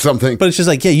on it or something. But it's just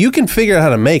like, you can figure out how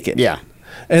to make it. Yeah.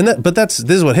 And this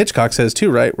is what Hitchcock says too,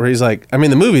 right? Where he's like, I mean,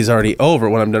 the movie's already over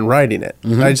when I'm done writing it.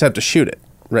 Mm-hmm. I just have to shoot it,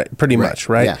 right? Pretty much,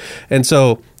 right? Yeah. And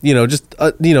so, just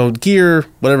gear,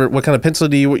 whatever, what kind of pencil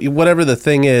do you, whatever the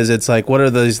thing is, it's like, what are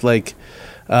those like,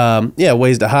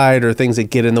 ways to hide or things that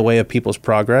get in the way of people's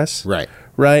progress. Right.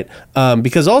 Right.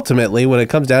 Because ultimately, when it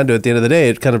comes down to it, at the end of the day,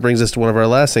 it kind of brings us to one of our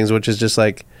last things, which is just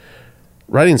like,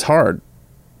 writing's hard.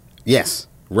 Yes.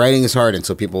 Writing is hard, and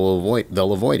so people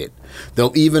they'll avoid it.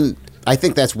 I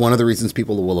think that's one of the reasons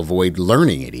people will avoid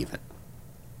learning it even.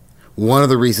 One of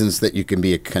the reasons that you can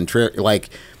be a contrary,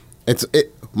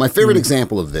 my favorite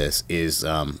example of this is,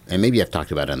 and maybe I've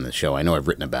talked about it on the show, I know I've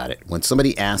written about it, when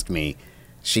somebody asked me,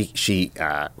 She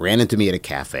ran into me at a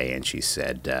cafe and she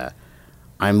said,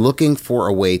 I'm looking for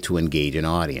a way to engage an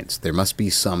audience. There must be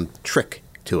some trick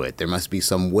to it. There must be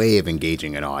some way of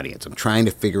engaging an audience. I'm trying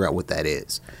to figure out what that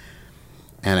is.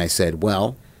 And I said,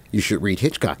 well, you should read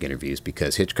Hitchcock interviews,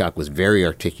 because Hitchcock was very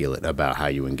articulate about how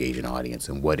you engage an audience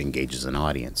and what engages an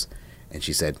audience. And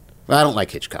she said, well, I don't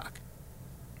like Hitchcock.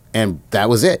 And that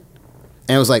was it.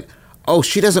 And it was like, oh,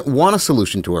 she doesn't want a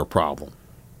solution to her problem.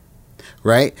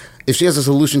 Right? If she has a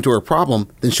solution to her problem,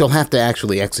 then she'll have to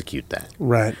actually execute that.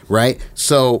 Right. Right?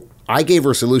 So I gave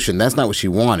her a solution. That's not what she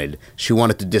wanted. She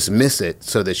wanted to dismiss it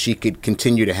so that she could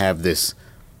continue to have this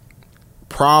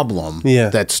problem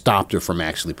that stopped her from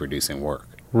actually producing work.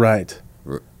 Right.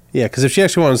 Yeah, because if she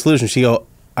actually wanted a solution, she'd go,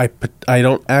 I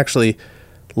don't actually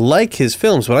like his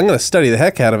films, but I'm going to study the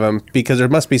heck out of him because there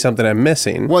must be something I'm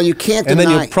missing. Well, you can't deny...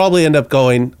 And then you'll probably end up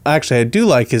going, actually, I do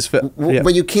like his film.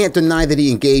 But you can't deny that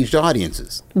he engaged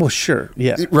audiences. Well, sure,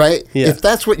 yeah. Right? Yeah. If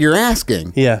that's what you're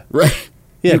asking. Yeah. Right?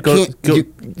 Yeah, go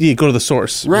to the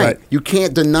source. Right. You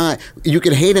can't deny... You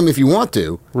can hate him if you want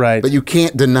to. Right. But you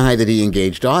can't deny that he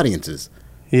engaged audiences.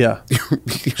 Yeah.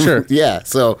 Sure. Yeah,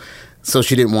 so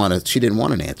she didn't want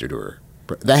an answer to her.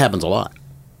 That happens a lot.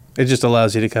 It just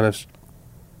allows you to kind of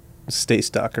stay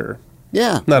stuck or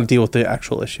not deal with the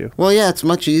actual issue. Well, yeah, it's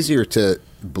much easier to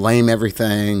blame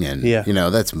everything, and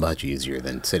that's much easier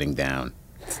than sitting down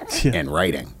and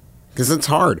writing, because it's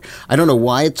hard. I don't know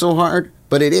why it's so hard,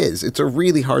 but it is. It's a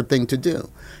really hard thing to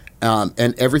do.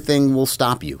 And everything will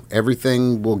stop you.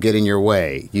 Everything will get in your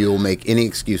way. You'll make any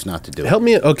excuse not to do it. Help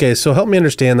me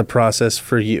understand the process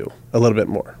for you a little bit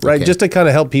more, right? Okay. Just to kind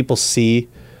of help people see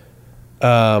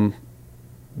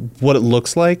what it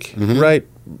looks like, right?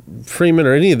 Freeman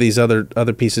or any of these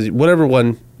other pieces, whatever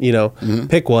one,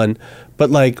 pick one. But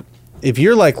like, if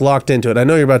you're like locked into it, I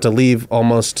know you're about to leave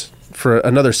almost for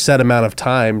another set amount of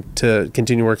time to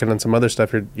continue working on some other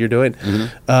stuff you're doing.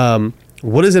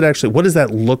 What is it actually? What does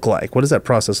that look like? What does that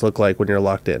process look like when you're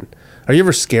locked in? Are you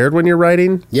ever scared when you're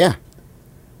writing? Yeah.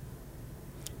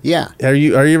 Yeah. Are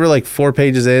you ever like 4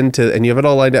 pages in and you have it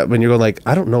all lined up and you're going like,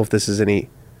 I don't know if this is any.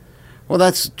 Well,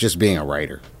 that's just being a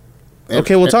writer.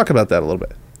 Okay, we'll talk about that a little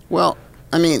bit. Well,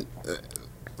 I mean,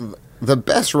 the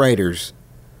best writers,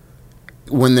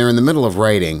 when they're in the middle of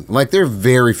writing, like there are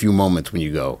very few moments when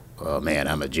you go, oh man,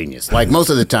 I'm a genius. Like most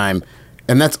of the time.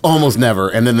 And that's almost never.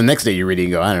 And then the next day you read it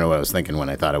and go, I don't know what I was thinking when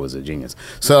I thought I was a genius.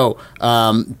 So,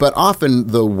 but often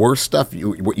the worst stuff,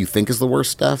 what you think is the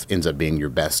worst stuff, ends up being your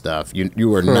best stuff.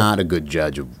 You are not a good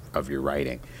judge of your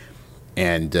writing.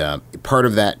 And part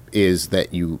of that is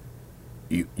that you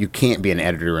can't be an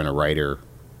editor and a writer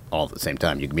all at the same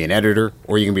time. You can be an editor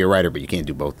or you can be a writer, but you can't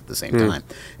do both at the same time.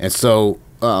 And so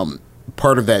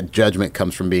part of that judgment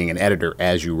comes from being an editor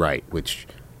as you write, which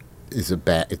is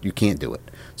you can't do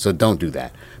it. So don't do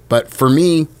that. But for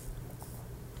me,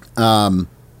 and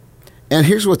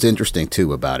here's what's interesting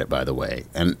too about it, by the way,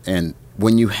 and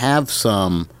when you have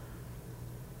some,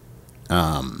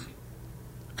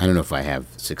 I don't know if I have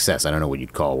success. I don't know what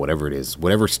you'd call whatever it is,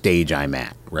 whatever stage I'm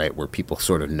at, right, where people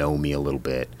sort of know me a little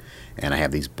bit, and I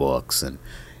have these books,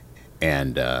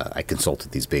 and I consult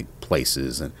at these big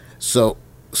places, and so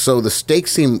the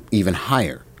stakes seem even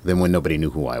higher than when nobody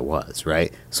knew who I was,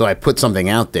 right? So I put something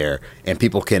out there, and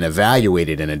people can evaluate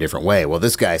it in a different way. Well,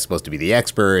 this guy's supposed to be the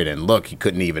expert, and look, he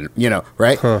couldn't even,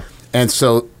 right? Huh. And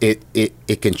so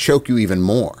it can choke you even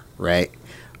more, right?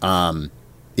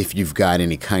 If you've got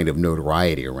any kind of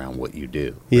notoriety around what you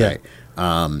do, right?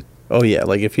 Oh, yeah,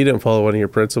 like if you didn't follow one of your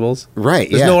principles. Right,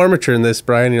 There's no armature in this,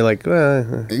 Brian. You're like,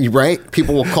 right?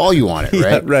 People will call you on it,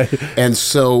 right? Yeah, right. And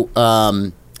so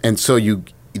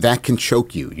that can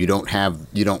choke you. You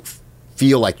don't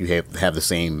feel like you have the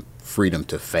same freedom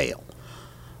to fail.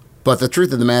 But the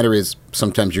truth of the matter is,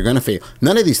 sometimes you're going to fail.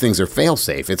 None of these things are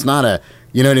fail-safe. It's not a,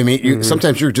 you know what I mean?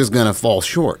 Sometimes you're just going to fall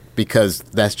short because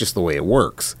that's just the way it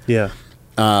works. Yeah.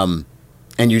 And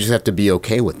you just have to be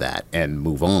okay with that and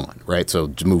move on, right? So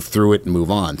to move through it and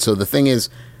move on. So the thing is,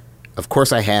 of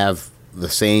course, I have the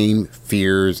same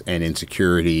fears and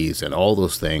insecurities and all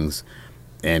those things,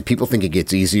 and people think it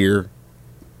gets easier,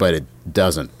 but it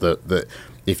doesn't.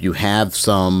 If you have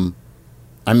some,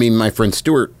 I mean, my friend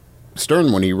Stuart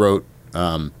Stern, when he wrote,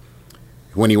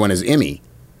 when he won his Emmy,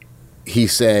 he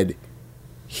said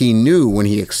he knew when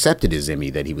he accepted his Emmy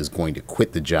that he was going to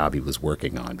quit the job he was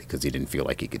working on because he didn't feel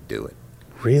like he could do it.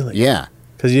 Really? Yeah.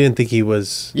 Because you didn't think he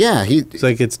was... Yeah. It's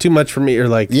like, it's too much for me, or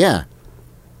like... Yeah.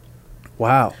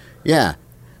 Wow. Yeah.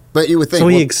 But you would think... So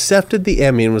he accepted the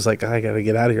Emmy and was like, I got to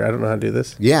get out of here. I don't know how to do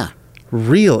this. Yeah.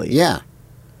 Really? Yeah.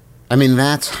 I mean,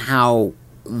 that's how...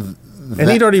 And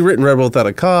he'd already written Rebel Without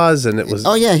a Cause, and it was...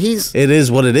 Oh, yeah, It is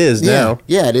what it is now.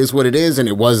 Yeah, it is what it is, and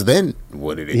it was then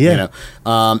what it is, yeah.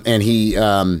 And he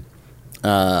had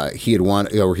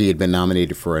won, or he had been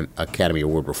nominated for an Academy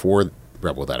Award before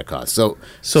Rebel Without a Cause.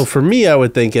 So for me, I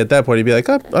would think at that point, he'd be like,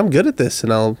 oh, I'm good at this,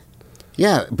 and I'll...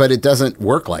 Yeah, but it doesn't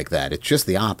work like that. It's just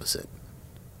the opposite.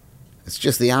 It's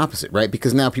just the opposite, right?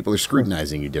 Because now people are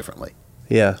scrutinizing you differently.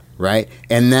 Yeah. Right?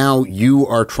 And now you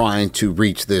are trying to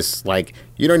reach this, like,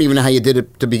 you don't even know how you did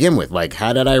it to begin with. Like,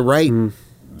 how did I write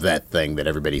that thing that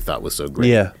everybody thought was so great?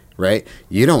 Yeah. Right?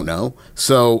 You don't know.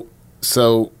 So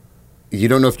you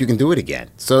don't know if you can do it again.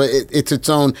 So it's its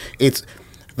own,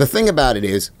 the thing about it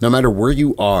is, no matter where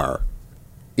you are,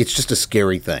 it's just a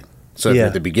scary thing. So if you're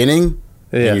at the beginning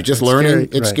and you're just learning,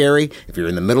 it's scary. If you're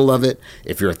in the middle of it,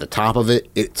 if you're at the top of it,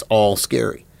 it's all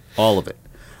scary. All of it.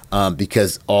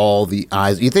 Because all the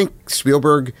eyes... You think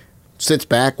Spielberg sits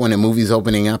back when a movie's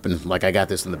opening up and like, I got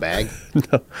this in the bag?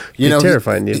 No. It's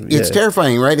terrifying. It's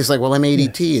terrifying, right? It's like, well, I made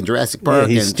E.T. and Jurassic Park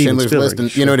and Schindler's List.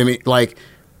 And you know what I mean? Like,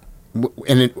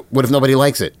 what if nobody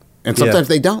likes it? And sometimes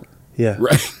they don't. Yeah.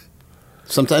 Right?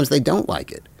 Sometimes they don't like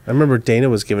it. I remember Dana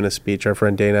was giving a speech, our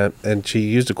friend Dana, and she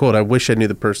used a quote. I wish I knew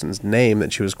the person's name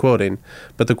that she was quoting,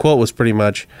 but the quote was pretty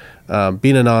much,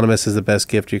 being anonymous is the best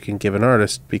gift you can give an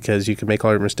artist because you can make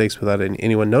all your mistakes without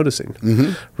anyone noticing,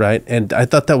 right? And I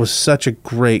thought that was such a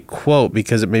great quote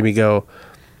because it made me go,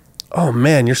 oh,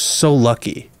 man, you're so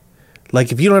lucky.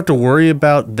 Like, if you don't have to worry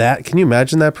about that, can you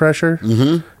imagine that pressure?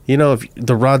 Mm-hmm. You know, if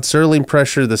the Rod Serling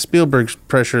pressure, the Spielberg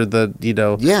pressure,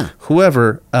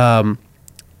 whoever.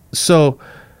 So...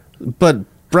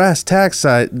 But brass tacks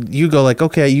side, you go like,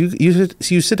 okay, you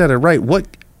sit down and write.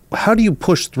 How do you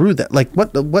push through that? Like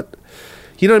what?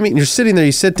 You know what I mean? You're sitting there,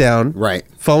 you sit down, right?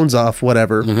 Phones off,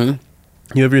 whatever. Mm-hmm.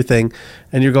 You have your thing,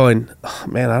 and you're going, oh,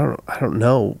 man, I don't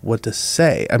know what to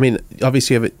say. I mean,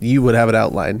 obviously you would have it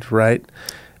outlined, right?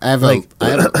 I have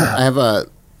a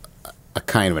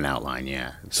kind of an outline,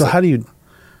 yeah. So how do you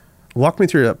walk me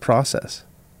through that process?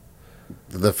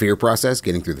 The fear process,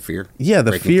 getting through the fear? Yeah,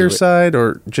 the fear side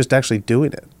or just actually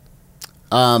doing it?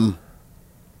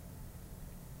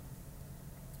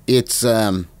 It's,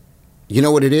 you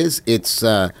know what it is? It's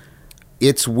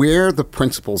where the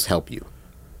principles help you,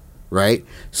 right?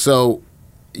 So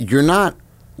you're not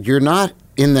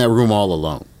in that room all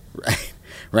alone, right?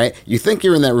 Right? You think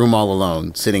you're in that room all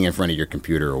alone, sitting in front of your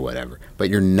computer or whatever, but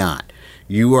you're not.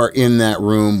 You are in that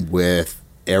room with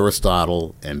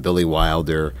Aristotle and Billy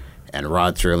Wilder and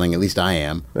Rod Serling, at least I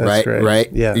am, That's right? Great.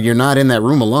 Right? Yeah. You're not in that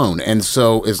room alone. And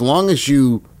so as long as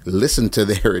you listen to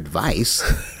their advice,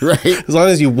 right? As long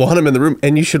as you want them in the room,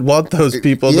 and you should want those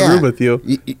people in the room with you.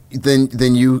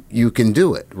 Then you can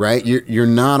do it, right? You're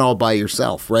not all by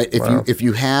yourself, right? If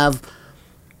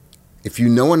you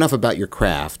know enough about your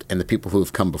craft and the people who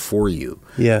have come before you,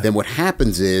 then what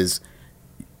happens is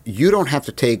you don't have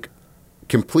to take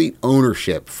complete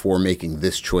ownership for making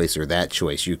this choice or that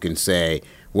choice. You can say,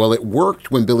 well, it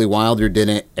worked when Billy Wilder did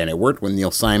it, and it worked when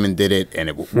Neil Simon did it, and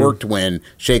it worked when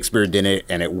Shakespeare did it,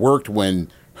 and it worked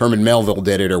when Herman Melville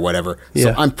did it or whatever.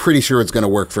 So I'm pretty sure it's going to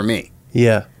work for me.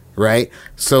 Yeah. Right?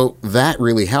 So that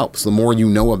really helps. The more you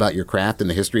know about your craft and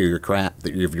the history of your craft,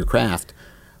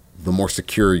 the more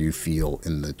secure you feel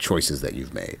in the choices that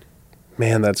you've made.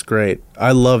 Man, that's great.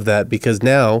 I love that, because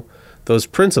now those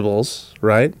principles,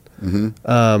 right?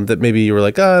 That maybe you were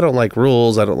like, I don't like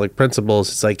rules, I don't like principles.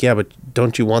 It's like, yeah, but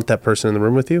don't you want that person in the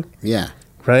room with you? Yeah.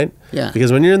 Right? Yeah.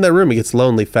 Because when you're in that room, it gets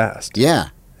lonely fast. Yeah.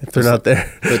 If they're not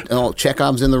there. But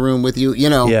Chekhov's in the room with you,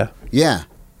 Yeah. Yeah.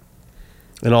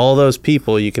 And all those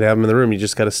people, you can have them in the room. You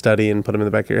just got to study and put them in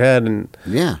the back of your head. And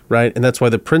right? And that's why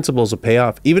the principles will pay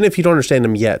off, even if you don't understand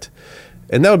them yet.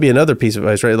 And that would be another piece of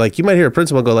advice, right? Like, you might hear a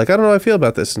principal go like, I don't know how I feel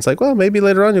about this. And it's like, well, maybe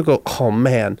later on you'll go, oh,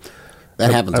 man.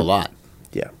 That happens a lot.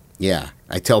 Yeah. Yeah.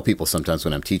 I tell people sometimes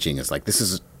when I'm teaching, it's like,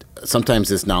 sometimes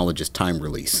this knowledge is time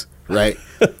release, right?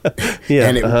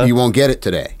 And you won't get it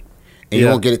today. And you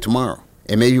won't get it tomorrow.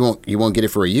 And maybe you won't get it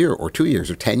for a year or 2 years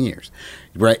or 10 years,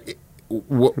 right?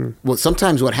 Well,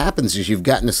 sometimes what happens is you've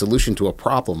gotten a solution to a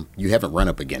problem you haven't run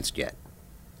up against yet.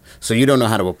 So you don't know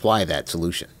how to apply that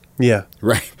solution. Yeah.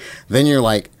 Right? Then you're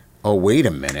like, oh, wait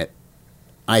a minute.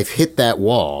 I've hit that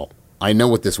wall. I know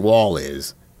what this wall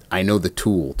is. I know the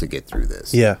tool to get through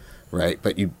this. Yeah. Right?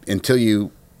 But until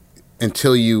you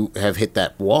have hit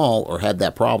that wall or had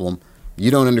that problem,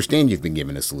 you don't understand you've been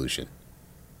given a solution.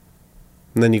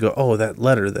 And then you go, oh, that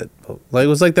letter it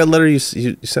was like that letter you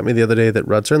sent me the other day that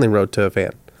Rod Serling wrote to a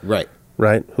fan. Right.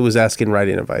 Right? Who was asking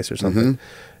writing advice or something.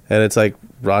 And it's like,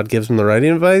 Rod gives him the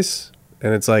writing advice,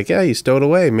 and it's like, yeah, you stow it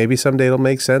away. Maybe someday it'll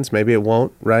make sense. Maybe it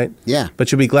won't, right? Yeah. But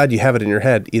you'll be glad you have it in your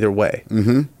head either way.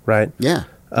 Right? Yeah.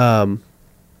 Wow,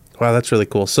 that's really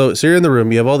cool. So you're in the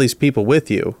room, you have all these people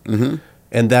with you,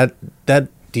 and that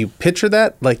do you picture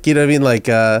that? Like, you know what I mean? Like,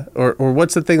 or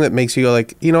what's the thing that makes you go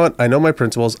like, you know what? I know my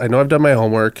principles. I know I've done my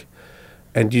homework,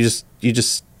 and it's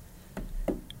just.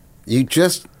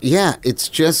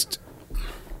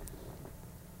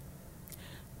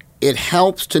 It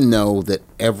helps to know that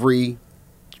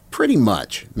pretty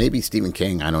much, maybe Stephen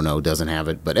King, I don't know, doesn't have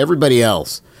it, but everybody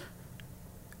else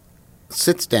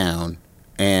sits down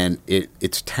and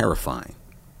it's terrifying,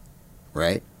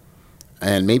 right?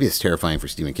 And maybe it's terrifying for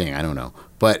Stephen King, I don't know.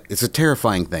 But it's a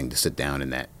terrifying thing to sit down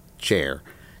in that chair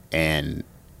and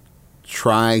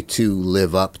try to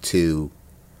live up to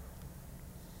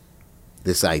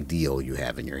this ideal you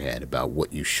have in your head about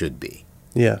what you should be.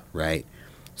 Yeah. Right?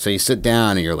 So you sit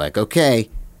down and you're like, okay,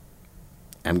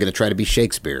 I'm going to try to be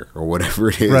Shakespeare or whatever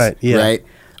it is. Right, yeah. Right?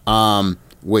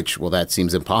 That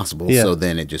seems impossible. Yeah. So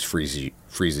then it just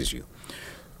freezes you.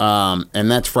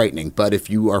 And that's frightening. But if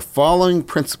you are following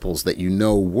principles that you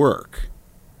know work,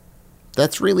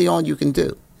 that's really all you can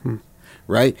do.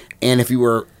 Right? And if you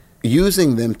are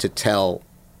using them to tell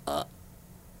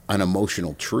an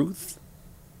emotional truth,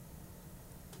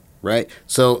 right?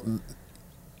 So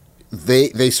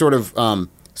they sort of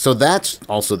so that's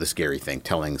also the scary thing,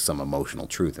 telling some emotional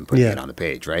truth and putting it on the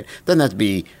page, right? It doesn't have to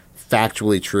be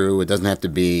factually true. It doesn't have to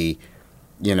be,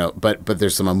 but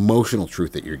there's some emotional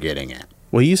truth that you're getting at.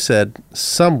 Well, you said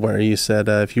somewhere,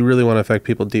 if you really want to affect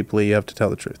people deeply, you have to tell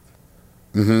the truth.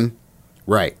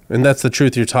 Right. And that's the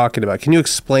truth you're talking about. Can you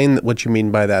explain what you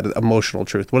mean by that, emotional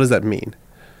truth? What does that mean?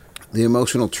 The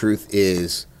emotional truth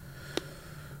is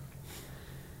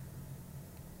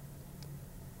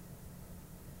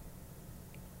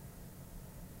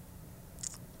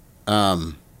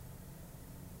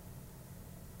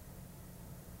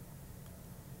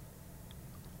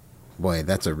boy,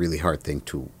 that's a really hard thing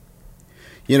to...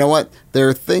 You know what? There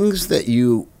are things that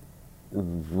you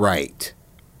write.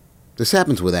 This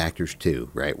happens with actors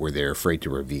too, right? Where they're afraid to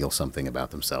reveal something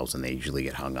about themselves and they usually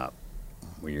get hung up.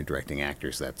 When you're directing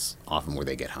actors, that's often where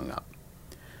they get hung up.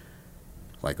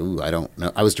 Like, ooh, I don't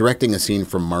know. I was directing a scene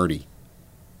from Marty.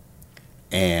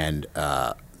 And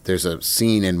there's a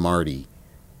scene in Marty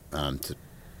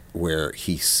where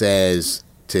he says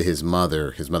to his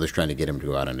mother's trying to get him to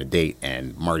go out on a date,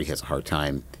 and Marty has a hard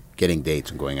time getting dates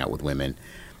and going out with women.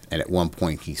 And at one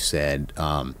point he said,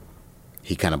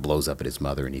 he kind of blows up at his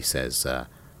mother and he says,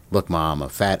 look, Mom, a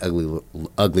fat,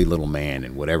 ugly little man,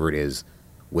 and whatever it is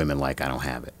women like, I don't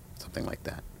have it. Something like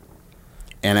that.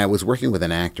 And I was working with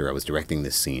an actor. I was directing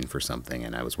this scene for something,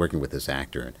 and I was working with this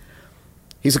actor. And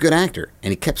he's a good actor,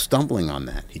 and he kept stumbling on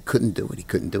that. He couldn't do it. He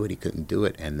couldn't do it. He couldn't do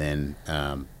it. And then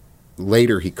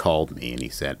later he called me, and he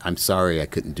said, "I'm sorry I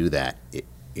couldn't do that.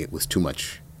 It was too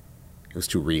much. It was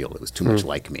too real. It was too much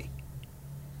like me.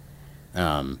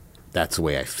 That's the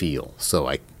way I feel." So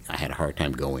I had a hard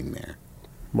time going there.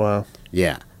 Wow.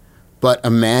 Yeah. But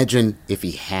imagine if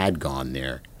he had gone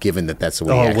there, given that that's the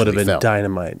way he actually felt. It would have been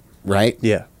dynamite. Right?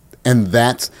 Yeah. And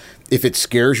that's, if it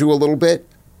scares you a little bit,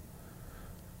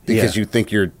 because you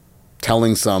think you're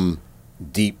telling some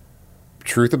deep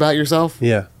truth about yourself,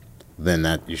 then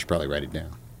that you should probably write it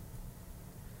down.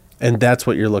 And that's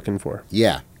what you're looking for.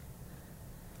 Yeah.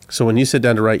 So when you sit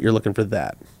down to write, you're looking for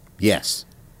that. Yes.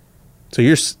 So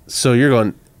you're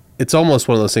going, it's almost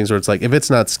one of those things where it's like, if it's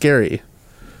not scary,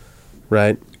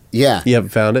 right? Yeah. You haven't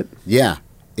found it? Yeah.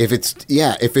 If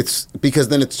it's because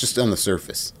then it's just on the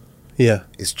surface. Yeah.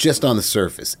 It's just on the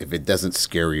surface if it doesn't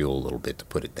scare you a little bit to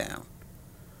put it down.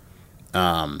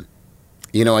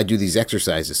 I do these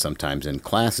exercises sometimes in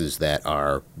classes that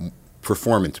are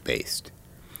performance-based.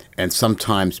 And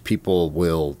sometimes people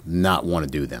will not want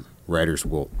to do them. Writers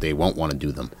won't want to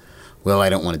do them. Well, I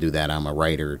don't want to do that. I'm a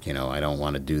writer. I don't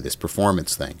want to do this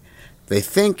performance thing. They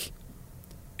think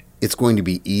it's going to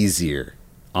be easier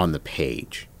on the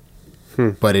page.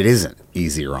 But it isn't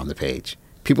easier on the page.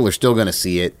 People are still going to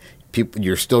see it.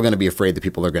 You're still going to be afraid that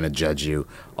people are going to judge you.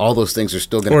 All those things are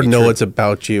still going to be true. Or know it's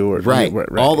about you. Right.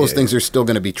 All those things are still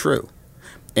going to be true.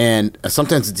 And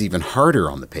sometimes it's even harder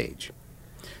on the page.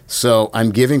 So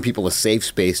I'm giving people a safe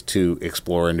space to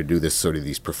explore and to do this sort of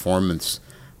these performance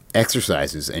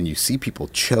exercises. And you see people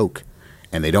choke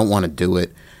and they don't want to do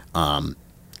it.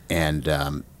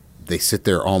 They sit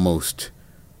there almost,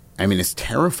 it's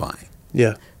terrifying.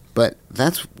 Yeah. But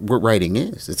that's what writing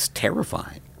is. It's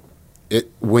terrifying.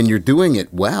 When you're doing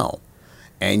it well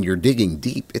and you're digging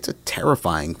deep, it's a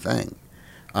terrifying thing.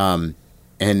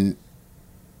 And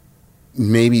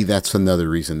maybe that's another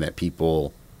reason that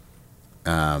people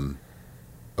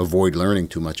avoid learning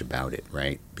too much about it,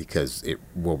 right? Because it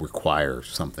will require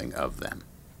something of them,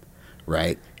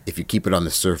 right? If you keep it on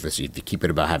the surface, if you keep it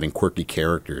about having quirky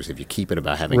characters, if you keep it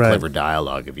about having clever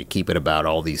dialogue, if you keep it about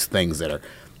all these things that are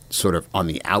sort of on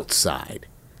the outside,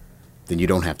 then you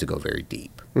don't have to go very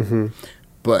deep. Mm-hmm.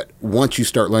 But once you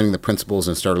start learning the principles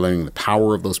and start learning the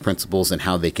power of those principles and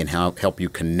how they can help you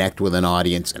connect with an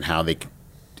audience and how they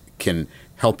can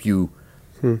help you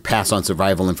pass on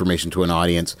survival information to an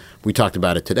audience, we talked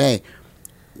about it today.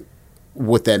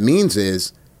 What that means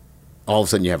is all of a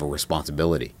sudden you have a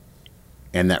responsibility,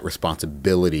 and that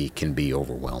responsibility can be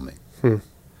overwhelming.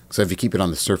 So if you keep it on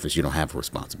the surface, you don't have a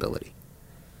responsibility.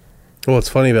 Well, what's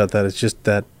funny about that is just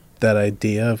that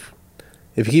idea of,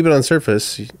 if you keep it on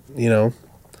surface,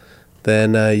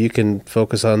 then you can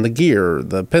focus on the gear,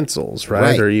 the pencils,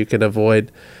 right? Or you can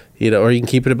avoid, or you can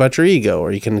keep it about your ego,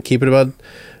 or you can keep it about,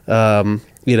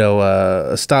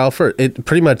 a style first. It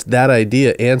pretty much, that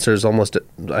idea answers almost,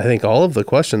 I think, all of the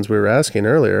questions we were asking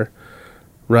earlier,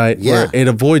 right? Yeah. Where it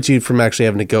avoids you from actually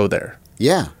having to go there.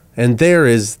 Yeah. And there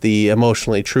is the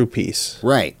emotionally true piece.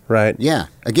 Right. Right. Yeah.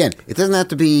 Again, it doesn't have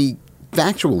to be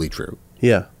factually true.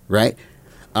 Yeah. Right?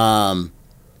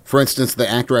 For instance, the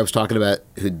actor I was talking about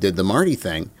who did the Marty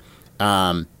thing,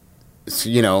 I'm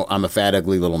a fat,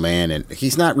 ugly little man, and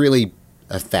he's not really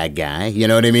a fat guy. You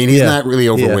know what I mean? He's not really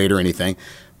overweight or anything.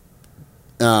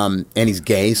 And he's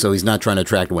gay, so he's not trying to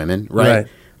attract women, right?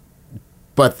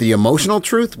 But the emotional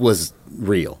truth was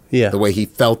real. Yeah. The way he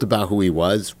felt about who he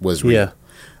was real.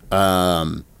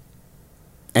 Yeah.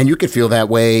 And you could feel that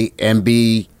way and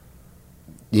be,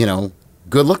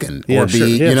 good looking, or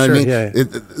be, what I mean? Yeah.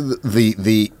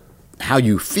 The how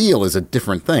you feel is a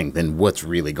different thing than what's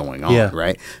really going on,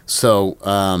 right?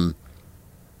 So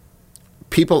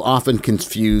people often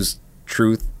confuse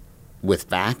truth with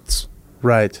facts.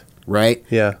 Right. Right?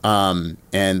 Yeah.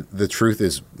 And the truth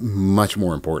is much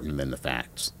more important than the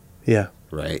facts. Yeah.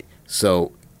 Right?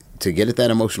 So to get at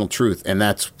that emotional truth, and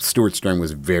that's, Stuart Stern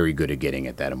was very good at getting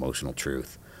at that emotional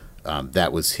truth.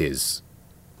 That was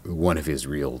one of his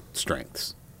real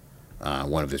strengths,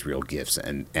 one of his real gifts.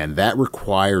 And that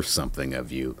requires something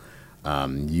of you.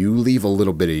 You leave a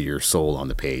little bit of your soul on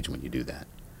the page when you do that.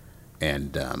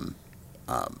 And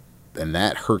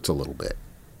that hurts a little bit.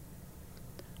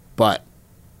 But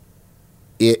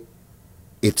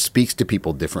it speaks to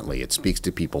people differently. It speaks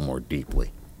to people more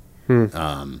deeply.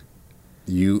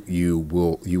 You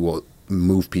will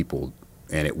move people,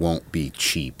 and it won't be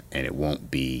cheap, and it won't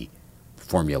be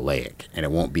formulaic, and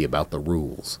it won't be about the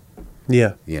rules.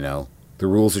 Yeah. The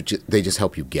rules are they just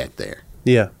help you get there.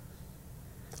 Yeah.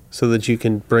 so that you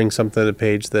can bring something to the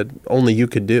page that only you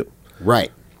could do.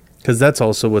 Right. Because that's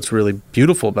also what's really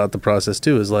beautiful about the process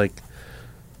too, is like,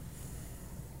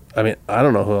 I mean, I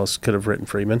don't know who else could have written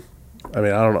Freeman. I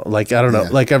mean, I don't know. Like, I don't know.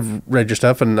 Like, I've read your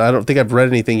stuff, and I don't think I've read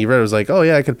anything you read. It was like, oh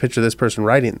yeah, I could picture this person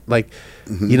writing, like,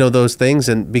 you know, those things,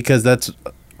 and because that's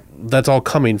all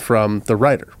coming from the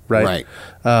writer, right?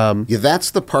 Right. Yeah,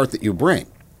 that's the part that you bring,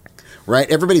 right?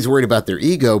 Everybody's worried about their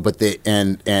ego, but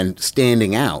and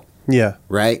standing out. Yeah.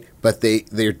 Right. But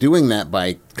they're doing that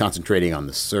by concentrating on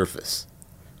the surface,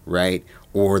 right?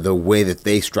 Or the way that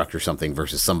they structure something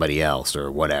versus somebody else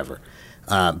or whatever,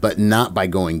 but not by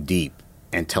going deep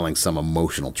and telling some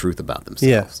emotional truth about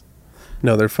themselves. Yeah.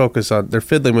 No, they're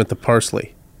fiddling with the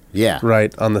parsley. Yeah.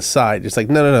 Right, on the side. It's like,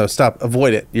 no, stop,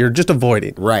 avoid it. You're just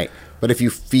avoiding. Right. But if you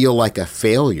feel like a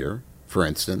failure, for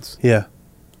instance. Yeah.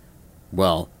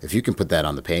 Well, if you can put that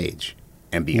on the page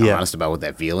and be honest about what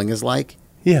that feeling is like.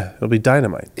 Yeah, it'll be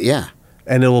dynamite. Yeah.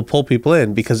 And it will pull people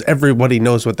in because everybody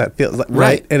knows what that feels like.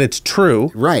 Right. And it's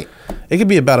true. Right. It could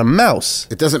be about a mouse.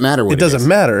 It doesn't matter what it is. It doesn't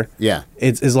matter. Yeah.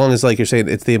 It's as long as, like you're saying,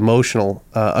 it's the emotional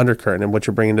undercurrent and what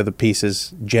you're bringing to the piece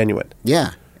is genuine.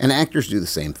 Yeah. And actors do the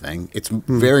same thing. It's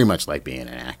very much like being an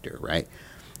actor, right?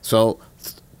 So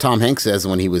Tom Hanks says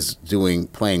when he was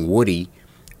playing Woody,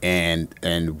 and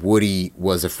Woody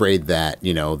was afraid that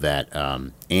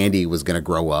Andy was going to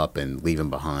grow up and leave him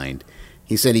behind.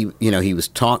 He said he was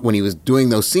when he was doing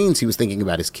those scenes, he was thinking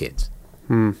about his kids,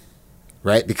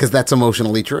 right? Because that's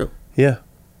emotionally true. Yeah.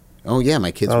 Oh yeah,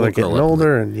 my kids will they're grow getting up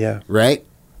older, and yeah. Right.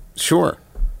 Sure.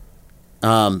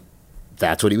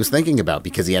 That's what he was thinking about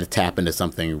because he had to tap into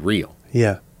something real.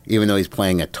 Yeah. Even though he's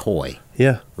playing a toy.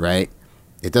 Yeah. Right?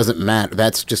 It doesn't matter.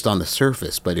 That's just on the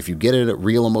surface. But if you get at a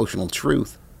real emotional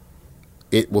truth,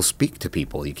 it will speak to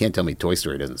people. You can't tell me Toy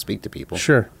Story doesn't speak to people.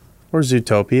 Sure. Or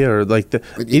Zootopia or like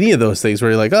any of those things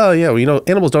where you're like, oh, yeah, well,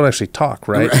 animals don't actually talk,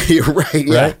 right? Right.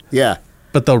 Yeah. Right? Yeah.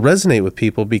 But they'll resonate with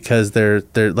people because they're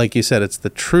like you said, it's the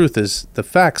truth is the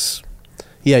facts.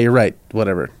 Yeah, you're right.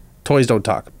 Whatever. Toys don't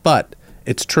talk. But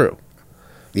it's true.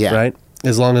 Yeah. Right?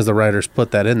 As long as the writers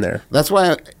put that in there. That's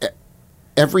why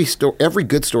every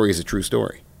good story is a true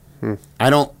story. I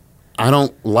don't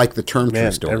like the term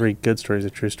true story. Every good story is a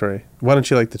true story. Why don't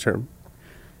you like the term?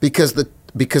 Because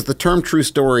the term true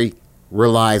story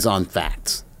relies on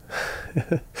facts.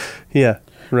 Yeah.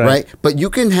 Right. But you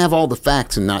can have all the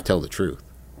facts and not tell the truth.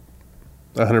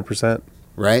 100%.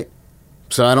 Right?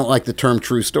 So I don't like the term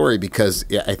true story because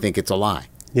I think it's a lie.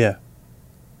 Yeah.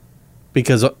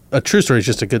 Because a true story is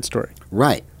just a good story.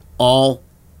 Right. The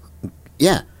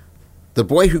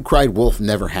boy who cried wolf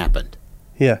never happened.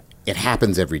 Yeah. It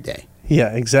happens every day.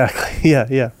 Yeah, exactly.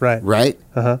 Yeah, right. Right?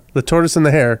 Uh-huh. The tortoise and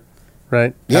the hare,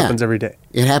 right? Yeah. Happens every day.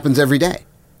 It happens every day.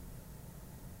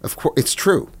 Of course, it's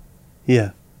true.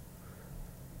 Yeah.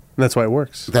 And that's why it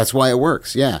works. That's why it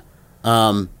works, yeah.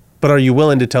 But are you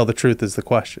willing to tell the truth is the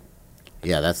question.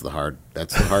 Yeah, that's the hard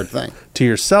thing. To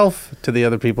yourself, to the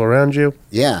other people around you.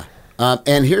 Yeah.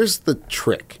 And here's the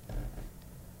trick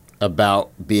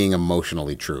about being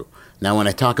emotionally true. Now, when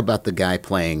I talk about the guy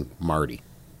playing Marty,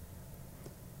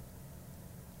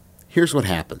 here's what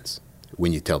happens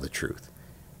when you tell the truth.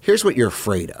 Here's what you're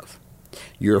afraid of.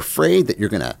 You're afraid that you're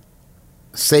going to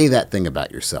say that thing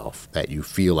about yourself, that you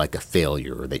feel like a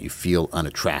failure or that you feel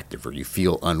unattractive or you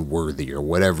feel unworthy or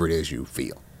whatever it is you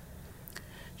feel.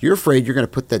 You're afraid you're going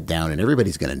to put that down and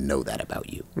everybody's going to know that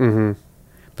about you. Mm-hmm.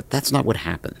 But that's not what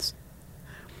happens.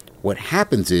 What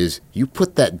happens is you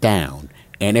put that down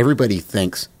and everybody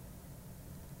thinks,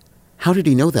 how did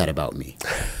he know that about me?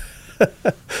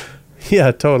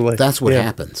 Yeah, totally. That's what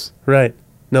happens. Right.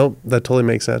 Nope, that totally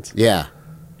makes sense. Yeah.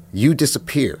 You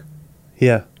disappear.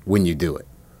 Yeah. When you do it.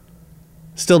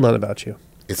 Still not about you.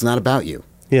 It's not about you.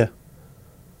 Yeah.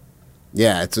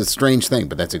 Yeah, it's a strange thing,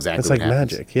 but that's exactly what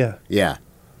happens. It's like magic, yeah. Yeah.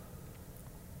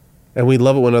 And we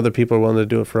love it when other people are willing to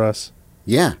do it for us.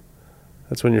 Yeah.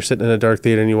 That's when you're sitting in a dark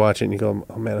theater and you watch it and you go,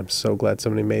 oh man, I'm so glad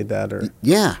somebody made that. Or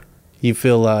yeah. You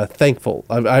feel thankful.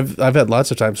 I've had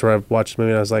lots of times where I've watched a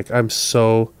movie and I was like, I'm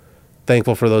so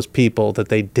thankful for those people that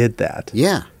they did that.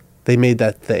 Yeah. They made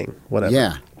that thing, whatever.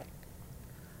 Yeah.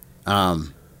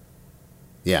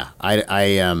 Yeah.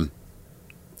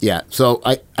 Yeah. So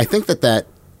I think that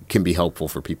can be helpful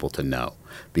for people to know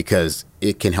because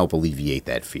it can help alleviate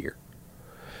that fear.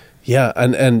 Yeah.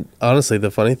 And honestly,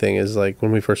 the funny thing is like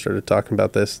when we first started talking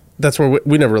about this, that's where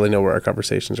we never really know where our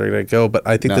conversations are going to go. But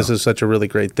I think this is such a really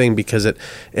great thing because it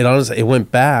honestly, it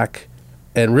went back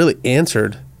and really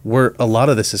answered where a lot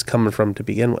of this is coming from to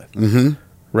begin with. Mm-hmm.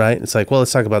 Right. It's like, well,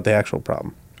 let's talk about the actual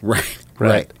problem.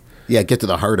 Right. Yeah. Get to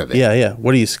the heart of it. Yeah.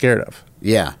 What are you scared of?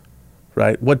 Yeah.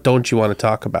 Right. What don't you want to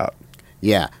talk about?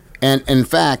 Yeah. And in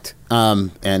fact,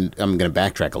 and I'm going to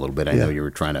backtrack a little bit. I know you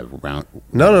were trying to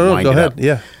No, go ahead.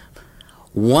 Yeah.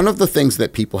 One of the things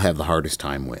that people have the hardest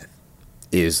time with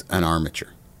is an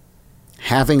armature.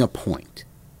 Having a point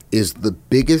is the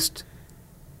biggest.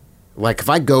 Like if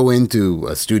I go into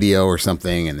a studio or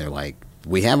something and they're like,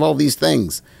 we have all these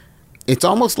things, it's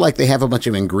almost like they have a bunch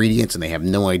of ingredients and they have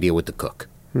no idea what to cook.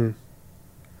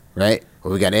 Right?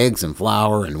 Well, we got eggs and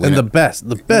flour and the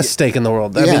best steak in the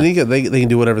world. I mean, they can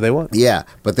do whatever they want. Yeah,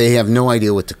 but they have no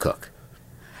idea what to cook.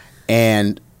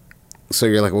 And so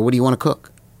you're like, well, what do you want to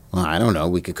cook? Well, I don't know.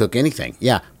 We could cook anything.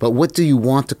 Yeah, but what do you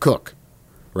want to cook?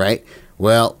 Right?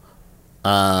 Well,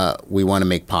 we want to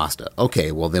make pasta.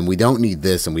 Okay, well, then we don't need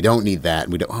this and we don't need that.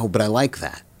 And but I like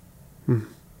that.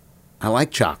 I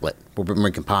like chocolate. We're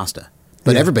making pasta.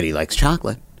 But everybody likes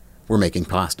chocolate. We're making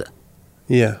pasta.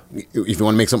 Yeah. If you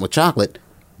want to make something with chocolate,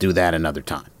 do that another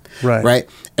time. Right. Right.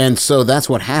 And so that's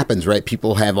what happens, right?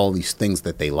 People have all these things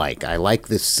that they like. I like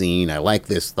this scene. I like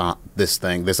this thought, this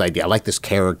thing, this idea. I like this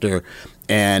character.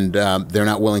 And they're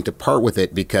not willing to part with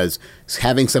it because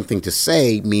having something to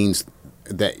say means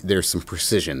that there's some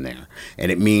precision there.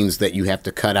 And it means that you have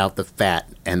to cut out the fat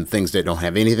and things that don't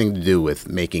have anything to do with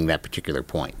making that particular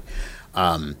point.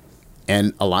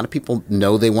 And a lot of people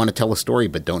know they want to tell a story,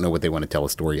 but don't know what they want to tell a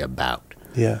story about.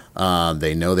 Yeah.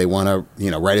 They know they want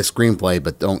to, write a screenplay,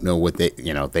 but don't know what they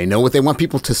know what they want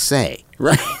people to say,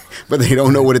 right? But they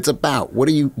don't know what it's about. What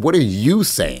are you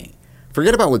saying?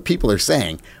 Forget about what people are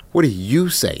saying. What are you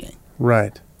saying?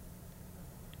 Right.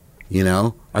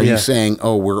 Are you saying,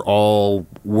 oh, we're all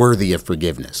worthy of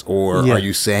forgiveness? Or are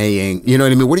you saying, you know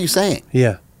what I mean? What are you saying?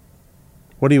 Yeah.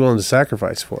 What are you willing to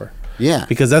sacrifice for? Yeah.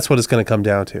 Because that's what it's going to come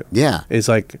down to. Yeah. It's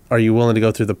like, are you willing to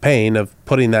go through the pain of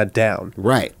putting that down?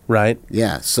 Right. Right?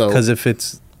 Yeah. So, because if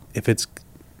it's,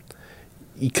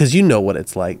 because you know what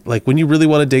it's like. Like when you really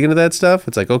want to dig into that stuff,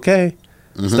 it's like, okay,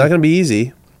 it's not going to be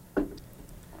easy.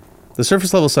 The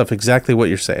surface level stuff, exactly what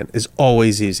you're saying, is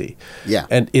always easy. Yeah.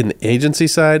 And in the agency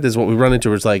side is what we run into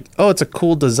where it's like, oh, it's a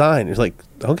cool design. It's like,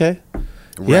 okay. Right.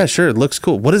 Yeah, sure. It looks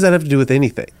cool. What does that have to do with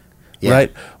anything? Yeah.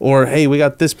 Right? Or, hey, we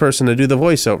got this person to do the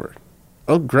voiceover.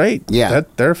 Oh, great. Yeah.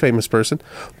 They're a famous person.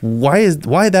 Why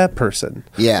that person?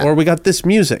 Yeah. Or we got this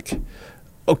music.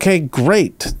 Okay,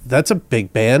 great. That's a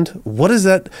big band. What is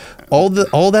that? All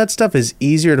that stuff is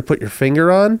easier to put your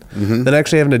finger on than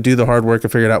actually having to do the hard work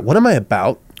and figure it out. What am I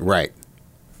about? Right.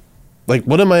 Like,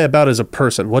 what am I about as a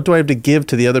person? What do I have to give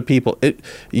to the other people? It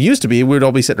used to be, we would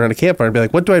all be sitting around a campfire and be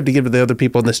like, what do I have to give to the other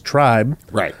people in this tribe?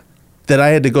 Right. That I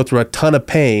had to go through a ton of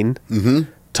pain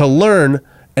to learn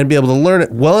and be able to learn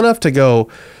it well enough to go,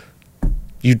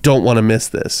 you don't want to miss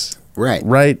this. Right.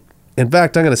 Right? In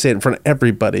fact, I'm going to say it in front of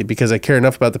everybody because I care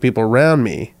enough about the people around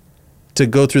me to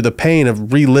go through the pain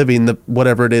of reliving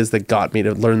whatever it is that got me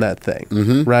to learn that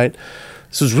thing. Right?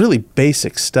 So it's really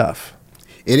basic stuff.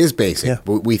 It is basic,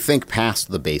 but we think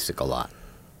past the basic a lot.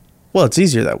 Well, it's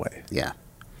easier that way. Yeah.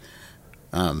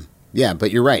 Yeah,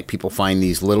 but you're right. People find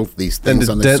these things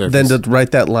on the surface. Then to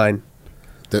write that line.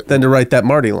 Then to write that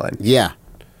Marty line. Yeah.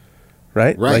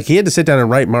 Right? Like he had to sit down and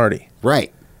write Marty.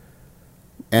 Right.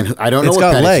 And I don't know it's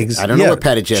what got legs. I don't know what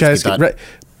Padachevsky thought. Right.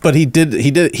 But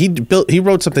he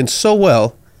wrote something so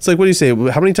well. It's like, what do you say?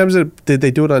 How many times did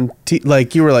they do it on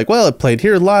like you were like, well, it played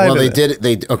here live. Well, they did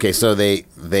it. So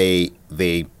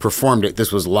they performed it.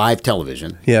 This was live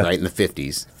television, right in the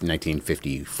 50s,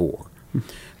 1954.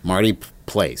 Marty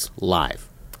plays live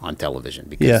on television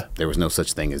because there was no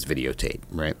such thing as videotape,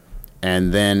 right?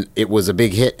 And then it was a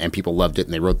big hit, and people loved it,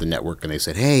 and they wrote the network, and they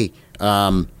said, hey,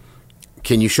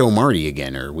 can you show Marty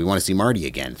again, or we want to see Marty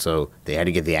again? So they had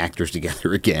to get the actors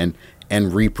together again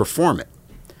and re-perform it.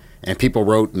 And people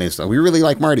wrote, and they said, we really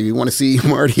like Marty. We want to see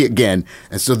Marty again.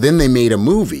 And so then they made a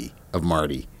movie of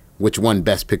Marty, which won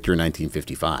Best Picture in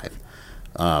 1955.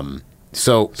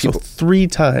 So 3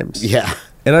 times. Yeah.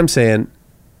 And I'm saying,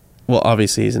 well,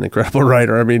 obviously he's an incredible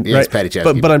writer. I mean, right?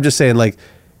 But I'm just saying, like,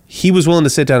 he was willing to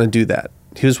sit down and do that.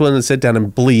 He was willing to sit down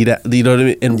and bleed, you know what I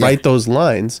mean, and write those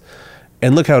lines.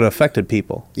 And look how it affected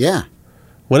people. Yeah.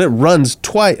 When it runs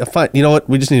twice, fine. You know what?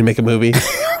 We just need to make a movie.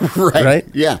 Right?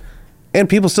 Yeah. And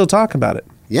people still talk about it.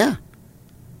 Yeah.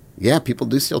 Yeah, people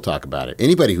do still talk about it.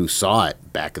 Anybody who saw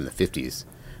it back in the 50s,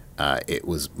 it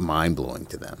was mind-blowing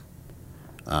to them.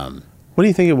 What do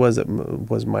you think it was that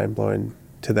was mind-blowing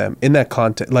to them in that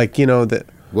context? Like, you know, that...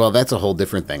 Well, that's a whole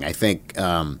different thing. I think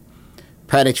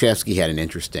Padachevsky had an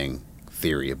interesting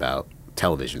theory about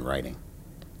television writing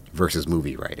versus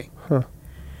movie writing. Huh.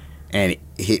 And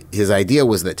his idea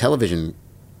was that television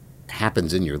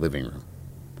happens in your living room.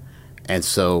 And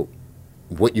so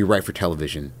what you write for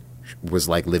television was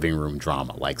like living room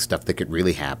drama, like stuff that could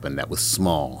really happen that was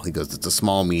small. He goes, it's a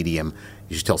small medium.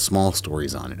 You should tell small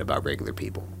stories on it about regular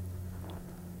people.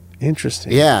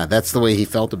 Interesting. Yeah, that's the way he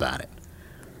felt about it.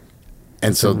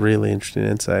 And that's a really interesting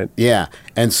insight. Yeah.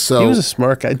 And so he was a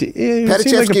smart guy. He seemed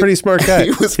like a pretty smart guy.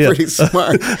 He was pretty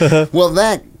smart. Well,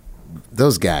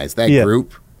 those guys, that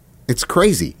group, it's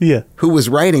crazy. Yeah. Who was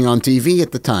writing on TV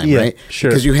at the time, right?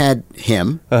 Sure. Because you had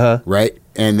him, right?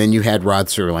 And then you had Rod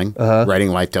Serling writing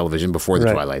live television before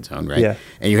The Twilight Zone, right? Yeah.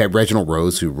 And you had Reginald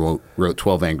Rose, who wrote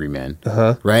 12 Angry Men,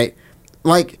 right?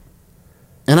 Like,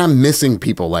 and I'm missing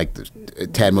people like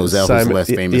Tad Moselle, who's the less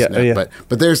famous now.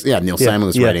 But there's, Neil Simon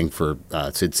was writing for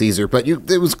Sid Caesar. But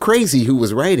it was crazy who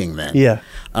was writing then. Yeah.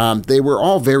 They were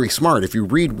all very smart. If you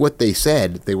read what they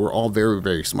said, they were all very,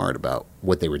 very smart about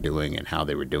what they were doing and how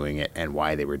they were doing it and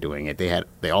why they were doing it.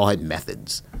 They all had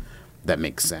methods that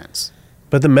make sense.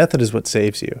 But the method is what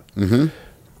saves you. Mm-hmm.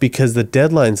 Because the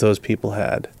deadlines those people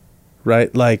had,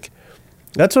 right? Like,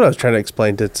 that's what I was trying to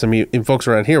explain to some folks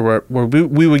around here, where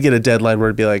we would get a deadline where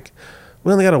it'd be like,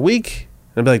 we only got a week.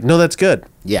 And I'd be like, no, that's good.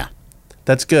 Yeah.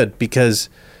 That's good because,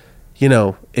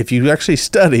 if you actually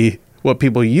study what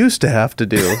people used to have to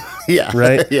do,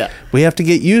 right? Yeah. We have to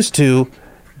get used to,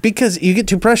 because you get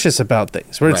too precious about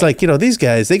things, where it's like, these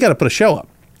guys, they got to put a show up.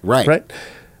 Right. Right?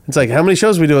 It's like, how many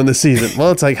shows are we doing this season?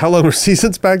 Well, it's like, how long were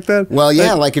seasons back then? Well,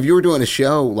 yeah, like if you were doing a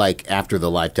show like after the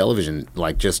live television,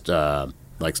 like just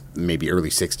like maybe early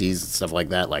 60s, stuff like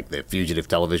that, like the Fugitive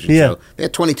television show, they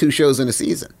had 22 shows in a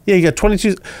season. Yeah, you got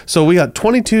 22. So we got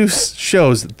 22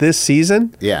 shows this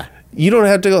season. Yeah. You don't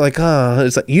have to go like,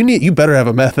 it's like, you better have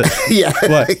a method. Yeah.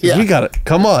 What? Yeah. We got it.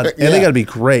 Come on. And they got to be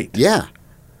great. Yeah.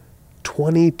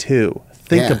 22.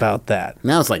 Think about that.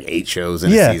 Now it's like 8 shows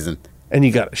in a season. And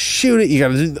you got to shoot it. You got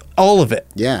to do all of it.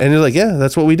 Yeah. And you're like,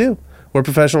 that's what we do. We're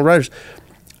professional writers.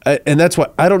 And that's why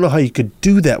I don't know how you could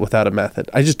do that without a method.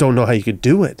 I just don't know how you could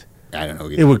do it. I don't know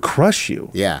either. It would crush you.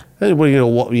 Yeah. And,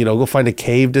 go find a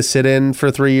cave to sit in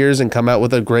for 3 years and come out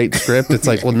with a great script. It's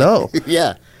like, well, no.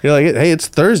 Yeah. You're like, hey, it's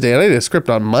Thursday. I need a script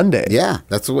on Monday. Yeah.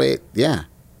 That's the way.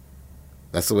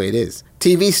 That's the way it is.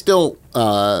 TV still.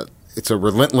 It's a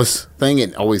relentless thing.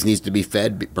 It always needs to be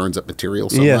fed. It burns up material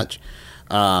so much.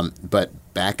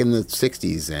 But back in the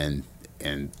 60s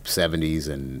and 70s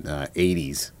and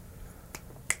 80s,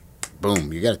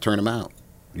 boom, you got to turn them out.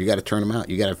 You got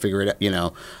to figure it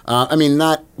out, I mean,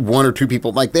 not one or two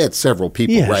people. Like, they had several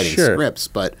people writing scripts,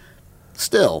 but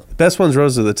still. The best ones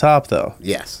rose to the top, though.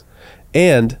 Yes.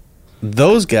 And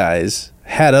those guys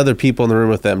had other people in the room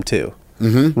with them, too.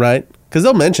 Mm-hmm. Right? Because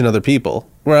they'll mention other people.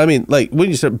 Where, I mean, like, when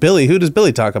you start Billy, who does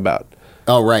Billy talk about?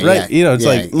 Oh, right. Right? Yeah. It's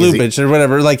like Lubitsch or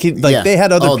whatever. Like, they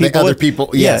had other people. Other people,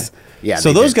 yes. Yeah,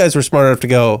 so those guys were smart enough to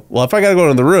go, well, if I got to go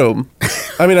in the room,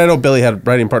 I mean, I know Billy had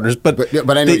writing partners, but I know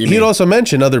what you mean. He'd also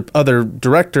mention other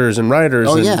directors and writers.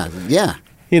 Oh, and, yeah.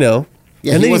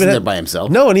 Yeah, and he wasn't there by himself.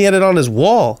 No, and he had it on his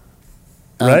wall,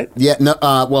 right? Yeah, no,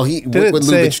 well, what would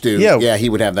Lubitsch do? Yeah, he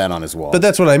would have that on his wall. But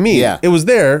that's what I mean. Yeah. It was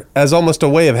there as almost a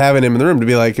way of having him in the room to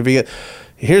be like,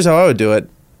 here's how I would do it.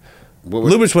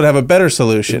 Lubitsch would have a better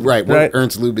solution. Right, what would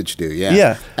Ernst Lubitsch do? Yeah.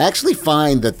 Yeah. I actually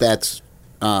find that's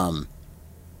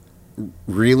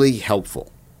really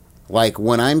helpful. Like,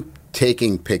 when I'm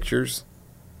taking pictures,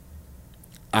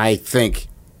 I think,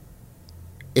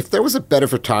 if there was a better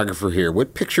photographer here,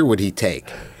 what picture would he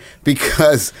take?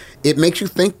 Because it makes you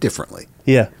think differently.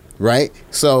 Yeah. Right?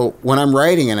 So when I'm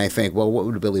writing and I think, well, what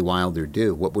would Billy Wilder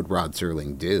do? What would Rod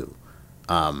Serling do?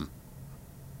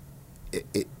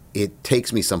 It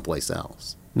takes me someplace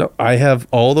else. No, I have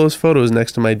all those photos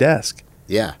next to my desk.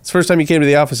 Yeah. It's the first time you came to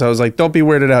the office, I was like, don't be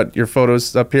weirded out. Your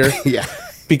photos up here. Yeah.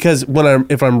 Because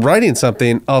if I'm writing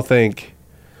something, I'll think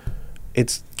I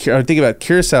think about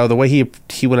Kurosawa, the way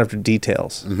he went after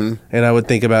details. Mm-hmm. And I would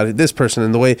think about this person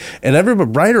and the way, and every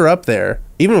writer up there,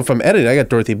 even if I'm editing, I got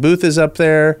Dorothy Booth is up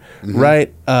there, mm-hmm.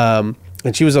 right?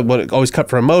 And she was always cut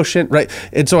for emotion, right?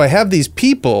 And so I have these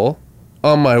people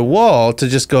on my wall to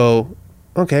just go,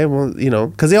 okay, well,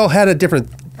 because they all had a different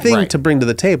thing to bring to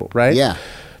the table, right? Yeah.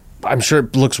 I'm sure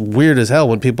it looks weird as hell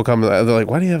when people come. They're like,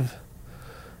 "Why do you have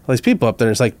all these people up there?"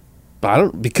 It's like,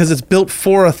 because it's built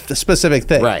for a specific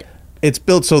thing. Right. It's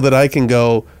built so that I can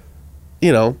go,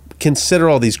 consider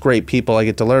all these great people I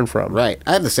get to learn from. Right.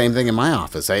 I have the same thing in my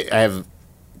office. I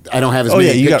don't have as Oh many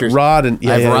yeah, you pictures. got Rod and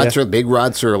I have big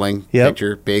Rod Serling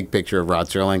picture, big picture of Rod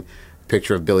Serling,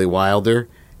 picture of Billy Wilder,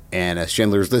 and a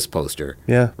Schindler's List poster.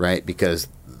 Yeah. Right. Because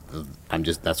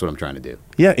that's what I'm trying to do.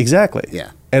 Yeah, exactly.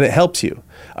 Yeah. And it helps you.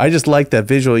 I just like that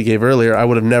visual you gave earlier. I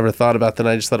would have never thought about that.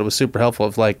 I just thought it was super helpful.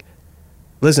 Of like,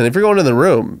 listen, if you're going in the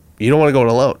room, you don't want to go in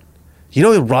alone. You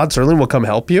know, Rod Serling will come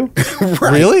help you?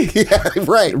 Right. Really? Yeah,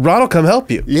 right. Rod will come help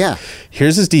you. Yeah.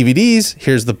 Here's his DVDs.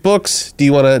 Here's the books. Do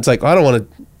you want to, it's like, I don't want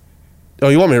to, oh,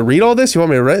 you want me to read all this? You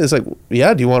want me to write? It's like,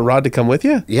 yeah, do you want Rod to come with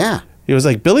you? Yeah. He was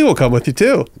like, Billy will come with you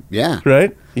too. Yeah.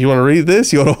 Right? You want to read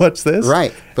this? You want to watch this?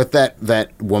 Right. But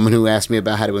that woman who asked me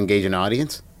about how to engage an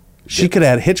audience, she could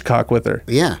have had Hitchcock with her.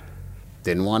 yeah,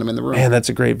 didn't want him in the room. Man, that's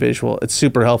a great visual. It's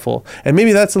super helpful. And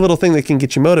maybe that's a little thing that can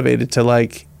get you motivated to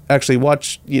like actually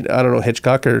watch, I don't know,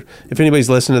 Hitchcock, or if anybody's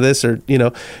listening to this, or,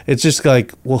 it's just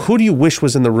like, well, who do you wish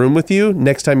was in the room with you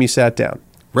next time you sat down?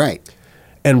 Right.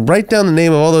 And write down the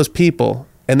name of all those people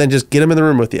and then just get them in the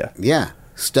room with you. Yeah.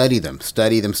 Study them.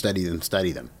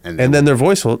 And then their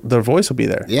voice will be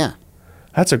there. Yeah.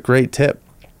 That's a great tip.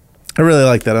 I really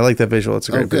like that. I like that visual. It's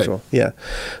a great visual. Yeah.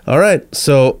 All right.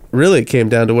 So really it came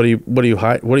down to what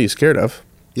are you scared of?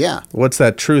 Yeah. What's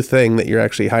that true thing that you're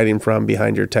actually hiding from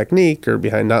behind your technique or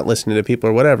behind not listening to people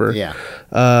or whatever? Yeah.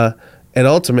 And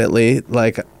ultimately,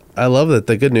 like, I love that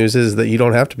the good news is that you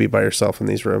don't have to be by yourself in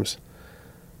these rooms.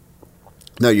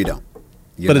 No, you don't.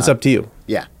 But it's up to you.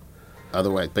 Yeah.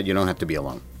 Otherwise, but you don't have to be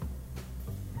alone.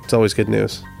 It's always good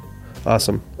news.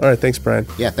 Awesome. All right. Thanks, Brian.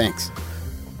 Yeah, thanks.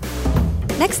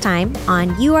 Next time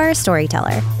on You Are a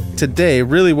Storyteller. Today,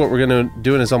 really what we're going to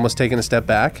do is almost taking a step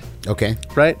back. Okay.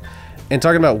 Right? And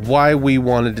talking about why we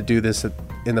wanted to do this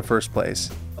in the first place.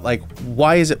 Like,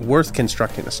 why is it worth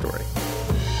constructing a story?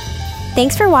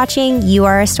 Thanks for watching You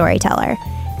Are a Storyteller.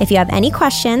 If you have any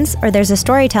questions or there's a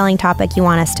storytelling topic you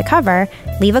want us to cover,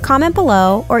 leave a comment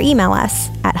below or email us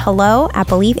at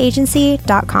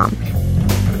hello@believeagency.com.